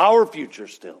future, our future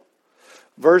still.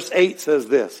 Verse 8 says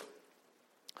this: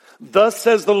 Thus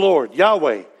says the Lord,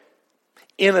 Yahweh,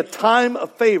 in a time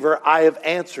of favor I have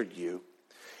answered you.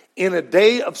 In a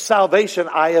day of salvation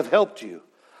I have helped you.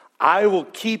 I will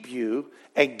keep you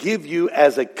and give you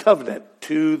as a covenant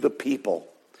to the people.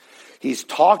 He's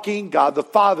talking, God the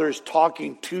Father is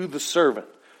talking to the servant.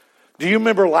 Do you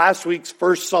remember last week's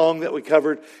first song that we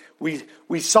covered?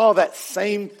 We saw that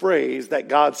same phrase that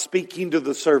God speaking to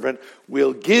the servant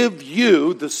will give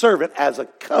you, the servant, as a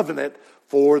covenant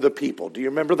for the people. Do you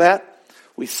remember that?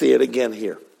 We see it again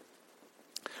here.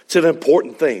 It's an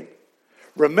important thing.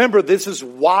 Remember, this is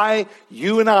why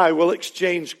you and I will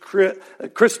exchange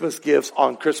Christmas gifts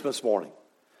on Christmas morning.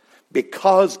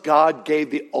 Because God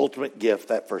gave the ultimate gift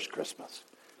that first Christmas.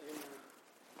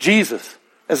 Jesus,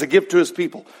 as a gift to his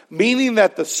people. Meaning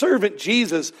that the servant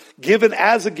Jesus, given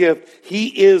as a gift, he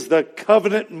is the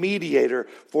covenant mediator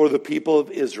for the people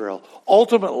of Israel.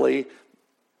 Ultimately,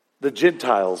 the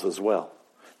Gentiles as well.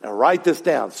 Now write this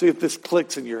down. See if this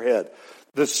clicks in your head.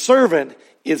 The servant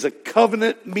is a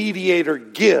covenant mediator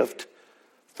gift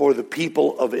for the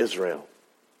people of Israel.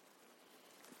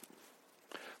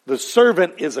 The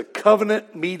servant is a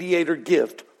covenant mediator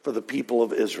gift for the people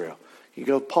of Israel. You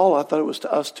go, Paul, I thought it was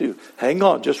to us too. Hang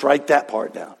on, just write that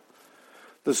part down.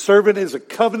 The servant is a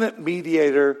covenant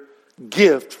mediator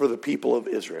gift for the people of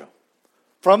Israel.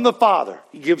 From the Father,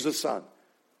 he gives the Son.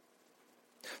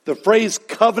 The phrase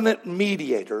covenant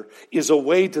mediator is a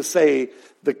way to say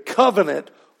the covenant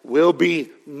will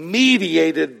be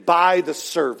mediated by the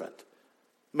servant.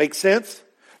 Make sense?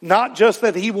 Not just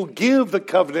that he will give the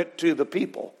covenant to the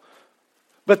people,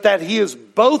 but that he is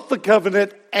both the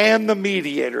covenant and the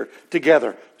mediator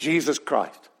together, Jesus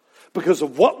Christ. Because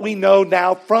of what we know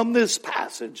now from this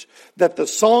passage, that the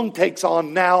song takes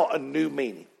on now a new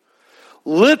meaning.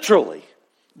 Literally,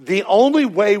 the only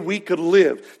way we could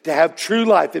live to have true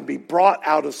life and be brought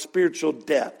out of spiritual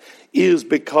death is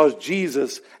because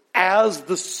Jesus, as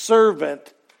the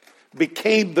servant,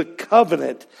 became the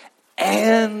covenant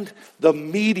and the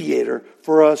mediator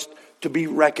for us to be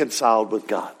reconciled with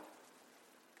God.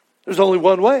 There's only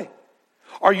one way.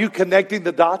 Are you connecting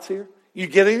the dots here? You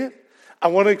getting it? I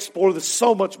want to explore this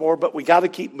so much more, but we got to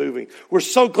keep moving. We're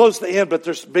so close to the end, but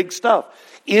there's big stuff.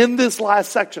 In this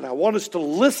last section, I want us to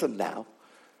listen now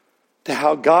to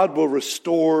how God will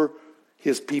restore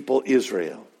his people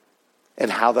Israel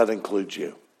and how that includes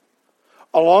you.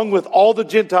 Along with all the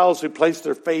Gentiles who place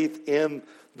their faith in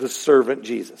the servant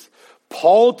Jesus.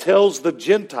 Paul tells the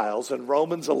Gentiles in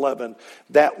Romans 11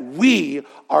 that we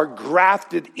are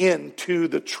grafted into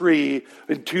the tree,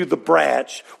 into the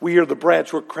branch. We are the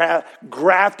branch. We're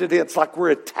grafted in. It's like we're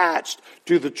attached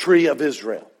to the tree of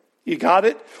Israel. You got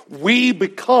it? We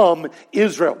become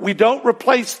Israel. We don't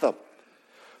replace them.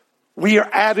 We are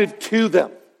added to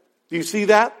them. Do you see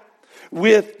that?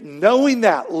 With knowing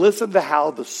that, listen to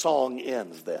how the song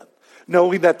ends then.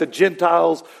 Knowing that the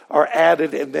Gentiles are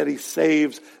added and that he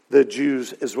saves the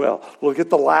Jews as well. Look at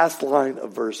the last line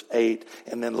of verse 8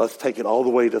 and then let's take it all the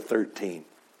way to 13.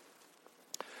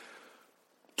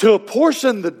 To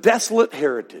apportion the desolate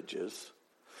heritages,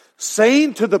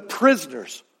 saying to the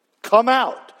prisoners, come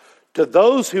out. To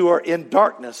those who are in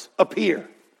darkness, appear.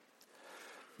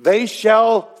 They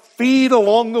shall feed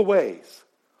along the ways.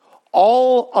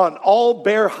 On all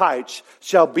bare heights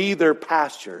shall be their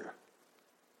pasture.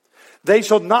 They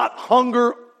shall not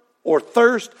hunger or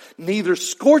thirst, neither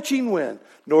scorching wind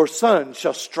nor sun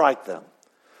shall strike them.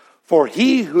 For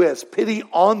he who has pity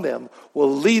on them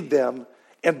will lead them,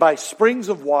 and by springs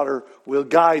of water will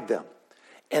guide them.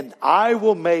 And I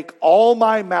will make all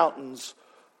my mountains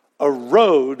a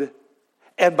road,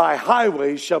 and my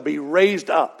highways shall be raised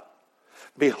up.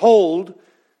 Behold,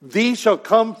 these shall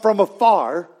come from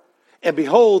afar, and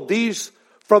behold, these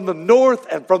from the north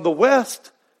and from the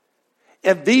west,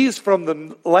 and these from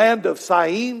the land of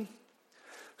Syene.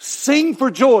 Sing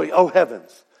for joy, O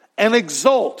heavens, and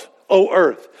exult, O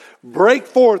earth. Break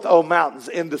forth, O mountains,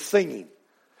 into singing.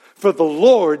 For the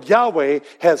Lord, Yahweh,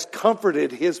 has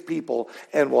comforted his people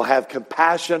and will have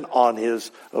compassion on his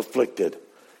afflicted.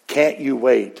 Can't you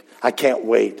wait? I can't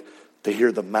wait to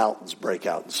hear the mountains break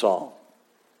out in song.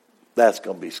 That's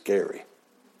going to be scary.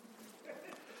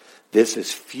 This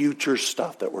is future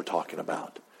stuff that we're talking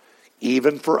about.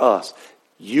 Even for us.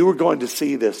 You are going to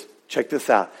see this. Check this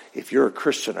out. If you're a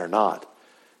Christian or not.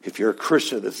 If you're a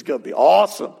Christian, this is going to be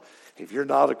awesome. If you're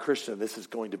not a Christian, this is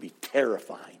going to be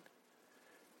terrifying.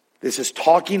 This is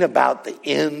talking about the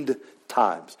end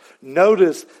times.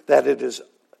 Notice that it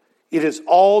is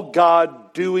all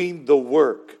God doing the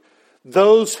work.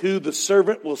 Those who the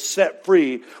servant will set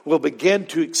free will begin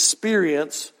to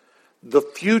experience the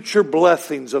future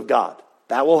blessings of God.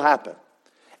 That will happen.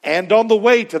 And on the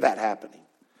way to that happening,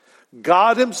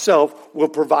 God himself will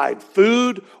provide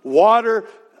food, water,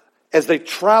 as they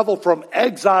travel from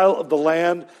exile of the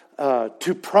land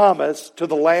to promise to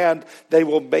the land. He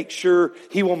will make sure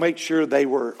they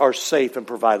are safe and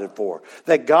provided for.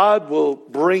 That God will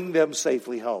bring them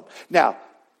safely home. Now,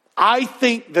 I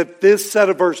think that this set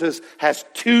of verses has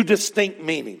two distinct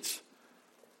meanings.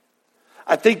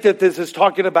 I think that this is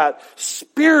talking about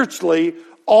spiritually,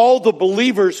 all the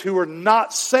believers who are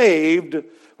not saved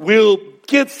will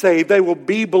get saved. They will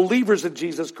be believers in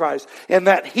Jesus Christ. And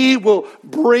that he will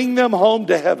bring them home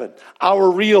to heaven. Our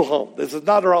real home. This is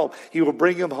not our home. He will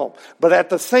bring them home. But at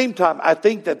the same time, I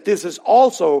think that this is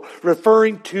also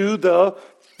referring to the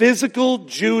physical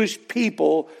Jewish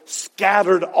people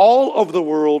scattered all over the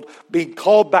world being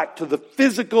called back to the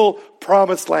physical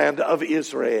promised land of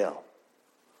Israel.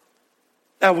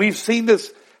 Now, we've seen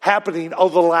this happening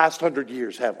over the last 100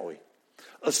 years, haven't we?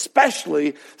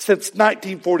 Especially since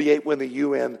 1948 when the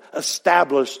UN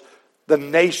established the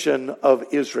nation of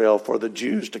Israel for the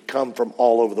Jews to come from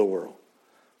all over the world.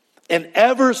 And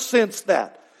ever since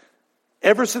that,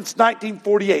 ever since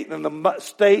 1948 and the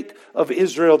state of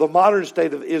Israel, the modern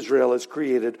state of Israel is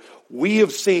created, we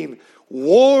have seen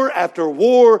war after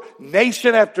war,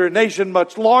 nation after nation,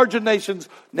 much larger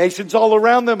nations all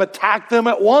around them attack them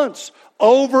at once,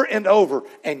 over and over.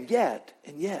 And yet,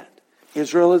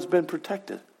 Israel has been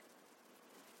protected.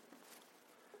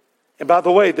 And by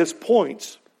the way, this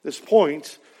points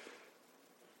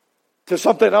to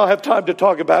something I don't have time to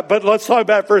talk about, but let's talk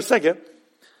about it for a second.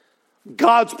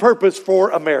 God's purpose for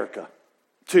America,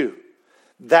 too.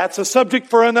 That's a subject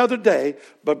for another day,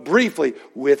 but briefly,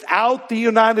 without the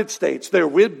United States, there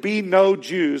would be no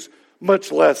Jews,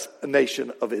 much less a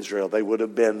nation of Israel. They would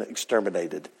have been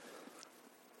exterminated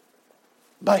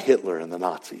by Hitler and the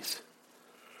Nazis.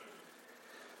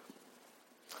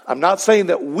 I'm not saying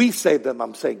that we saved them.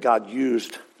 I'm saying God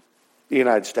used the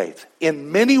United States.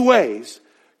 In many ways,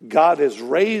 God has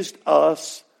raised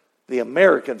us, the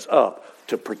Americans, up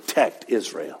to protect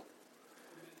Israel.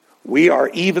 We are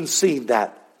even seeing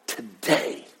that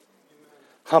today.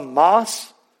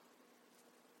 Hamas,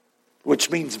 which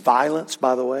means violence,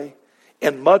 by the way,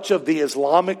 and much of the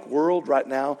Islamic world right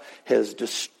now has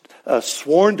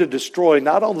sworn to destroy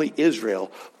not only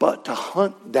Israel, but to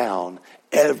hunt down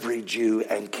every Jew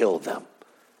and kill them.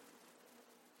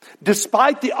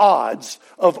 Despite the odds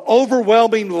of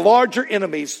overwhelming larger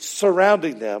enemies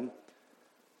surrounding them,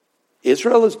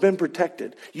 Israel has been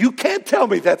protected. You can't tell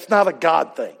me that's not a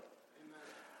God thing.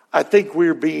 I think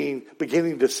we're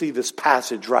beginning to see this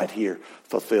passage right here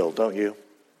fulfilled, don't you?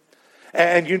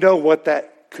 And you know what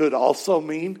that could also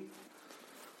mean?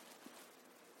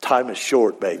 Time is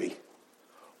short, baby.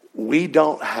 We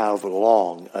don't have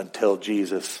long until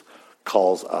Jesus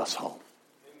calls us home.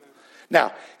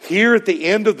 Now, here at the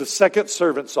end of the second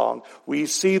servant song, we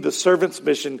see the servant's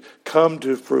mission come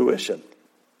to fruition.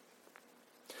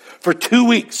 For 2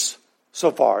 weeks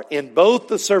so far, in both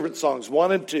the servant songs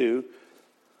 1 and 2,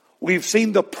 we've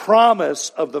seen the promise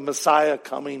of the Messiah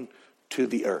coming to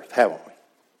the earth, haven't we?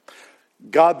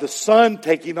 God the Son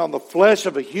taking on the flesh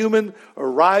of a human,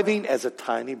 arriving as a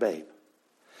tiny babe.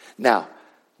 Now,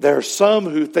 there are some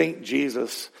who think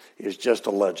Jesus is just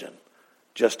a legend,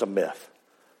 just a myth.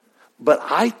 But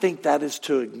I think that is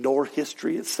to ignore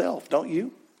history itself, don't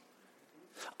you?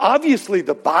 Obviously,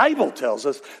 the Bible tells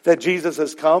us that Jesus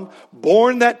has come,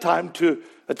 born that time to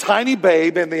a tiny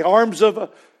babe in the arms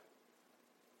of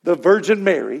the Virgin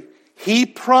Mary, he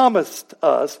promised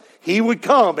us he would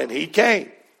come, and he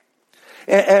came.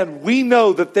 And we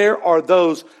know that there are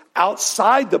those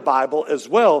outside the Bible as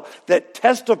well that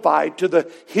testify to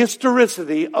the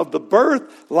historicity of the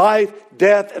birth, life,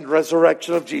 death, and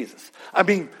resurrection of Jesus. I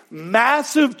mean,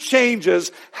 massive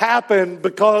changes happened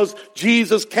because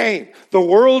Jesus came. The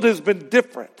world has been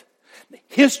different.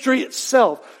 History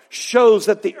itself shows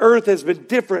that the earth has been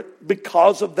different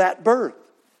because of that birth.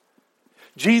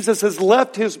 Jesus has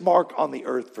left his mark on the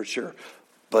earth for sure,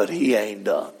 but he ain't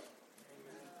done.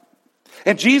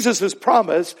 And Jesus has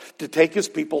promised to take his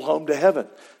people home to heaven.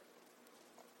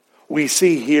 We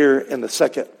see here in the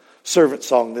second servant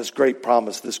song this great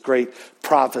promise, this great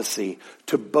prophecy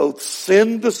to both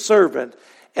send the servant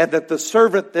and that the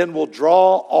servant then will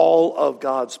draw all of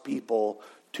God's people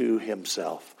to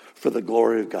himself for the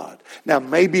glory of God. Now,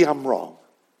 maybe I'm wrong.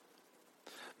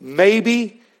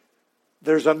 Maybe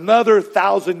there's another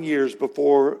 1,000 years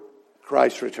before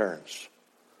Christ returns.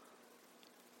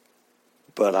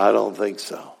 But I don't think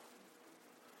so.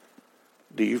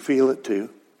 Do you feel it too?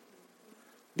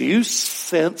 Do you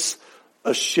sense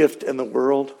a shift in the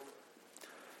world?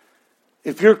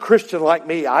 If you're a Christian like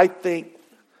me, I think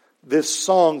this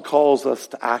song calls us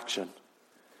to action.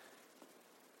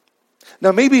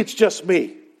 Now, maybe it's just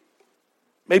me.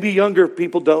 Maybe younger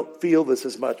people don't feel this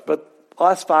as much, but the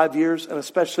last 5 years, and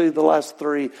especially the last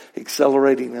 3,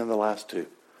 accelerating in the last 2,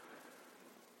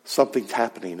 something's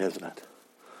happening, isn't it?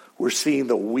 We're seeing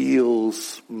the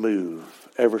wheels move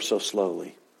ever so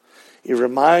slowly. It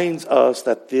reminds us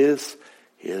that this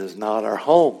is not our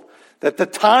home, that the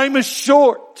time is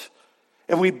short,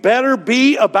 and we better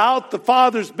be about the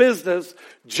Father's business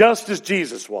just as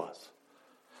Jesus was.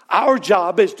 Our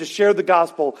job is to share the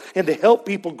gospel and to help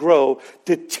people grow,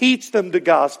 to teach them the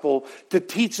gospel, to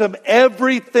teach them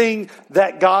everything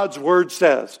that God's word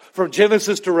says, from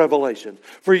Genesis to Revelation.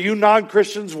 For you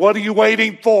non-Christians, what are you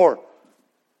waiting for?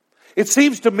 It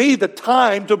seems to me the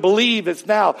time to believe is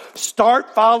now.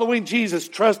 Start following Jesus.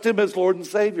 Trust him as Lord and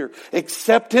Savior.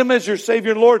 Accept him as your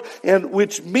Savior and Lord, and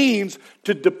which means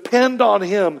to depend on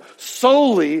him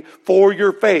solely for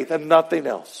your faith and nothing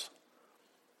else.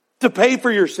 To pay for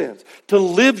your sins. To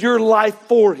live your life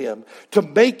for him. To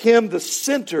make him the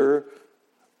center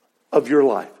of your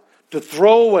life. To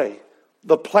throw away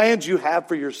the plans you have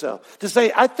for yourself. To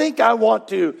say, I think I want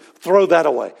to throw that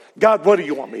away. God, what do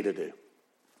you want me to do?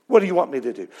 What do you want me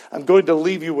to do? I'm going to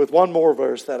leave you with one more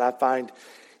verse that I find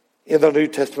in the New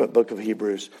Testament book of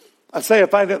Hebrews. I say I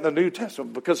find it in the New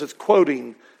Testament because it's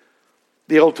quoting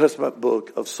the Old Testament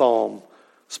book of Psalm,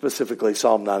 specifically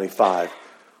Psalm 95.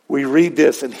 We read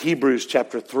this in Hebrews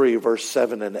chapter 3, verse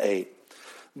 7 and 8.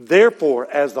 Therefore,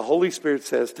 as the Holy Spirit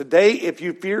says, today if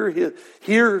you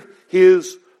hear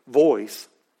his voice,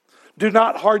 do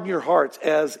not harden your hearts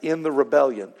as in the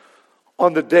rebellion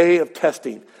on the day of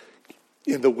testing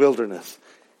in the wilderness.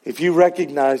 If you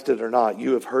recognized it or not,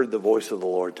 you have heard the voice of the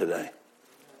Lord today.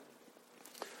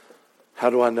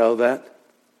 How do I know that?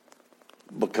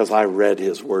 Because I read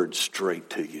his word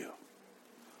straight to you.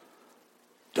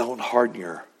 Don't harden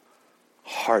your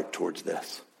heart towards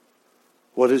this.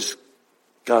 What is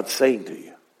God saying to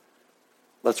you?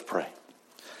 Let's pray.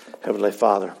 Heavenly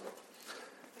Father,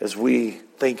 as we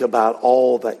think about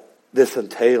all that this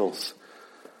entails,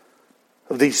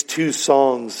 of these 2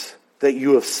 songs that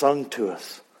you have sung to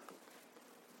us,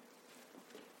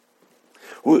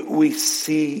 we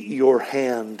see your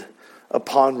hand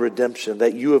upon redemption,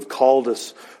 that you have called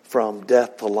us from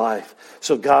death to life.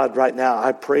 So God, right now,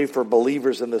 I pray for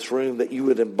believers in this room that you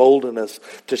would embolden us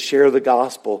to share the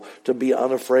gospel, to be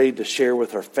unafraid to share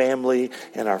with our family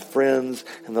and our friends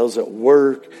and those at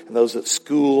work and those at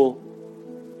school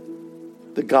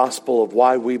the gospel of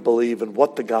why we believe and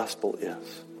what the gospel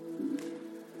is.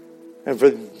 And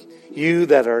for you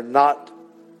that are not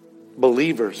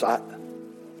believers, I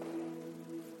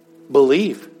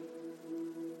believe.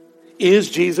 Is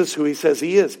Jesus who he says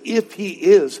he is? If he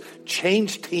is,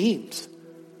 change teams.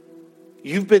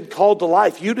 You've been called to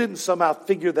life. You didn't somehow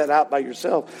figure that out by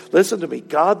yourself. Listen to me.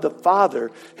 God the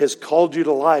Father has called you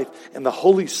to life, and the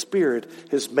Holy Spirit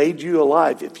has made you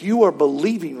alive. If you are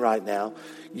believing right now,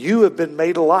 you have been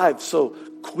made alive. So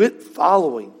quit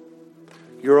following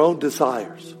your own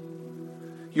desires,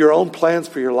 your own plans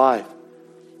for your life.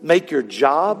 Make your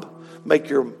job, make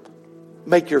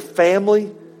your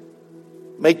family,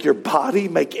 make your body,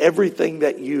 make everything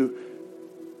that you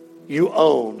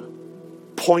own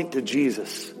point to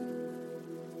Jesus.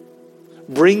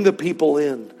 Bring the people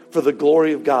in for the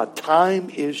glory of God. Time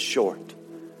is short.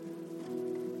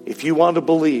 If you want to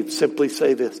believe, simply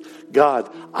say this: God,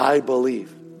 I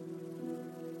believe.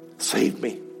 Save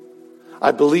me.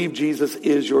 I believe Jesus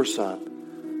is your Son.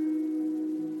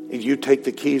 And you take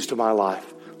the keys to my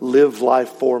life. Live life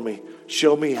for me.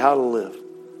 Show me how to live.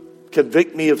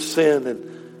 Convict me of sin.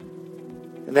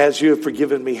 And as you have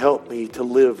forgiven me, help me to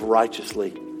live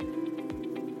righteously.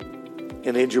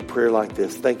 And end your prayer like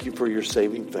this: thank you for your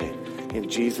saving faith. In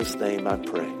Jesus' name I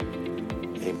pray.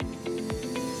 Amen.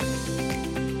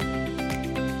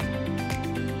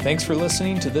 Thanks for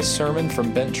listening to this sermon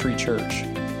from Bent Tree Church.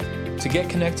 To get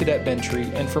connected at Bent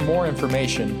Tree and for more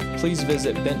information, please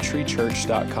visit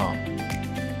benttreechurch.com.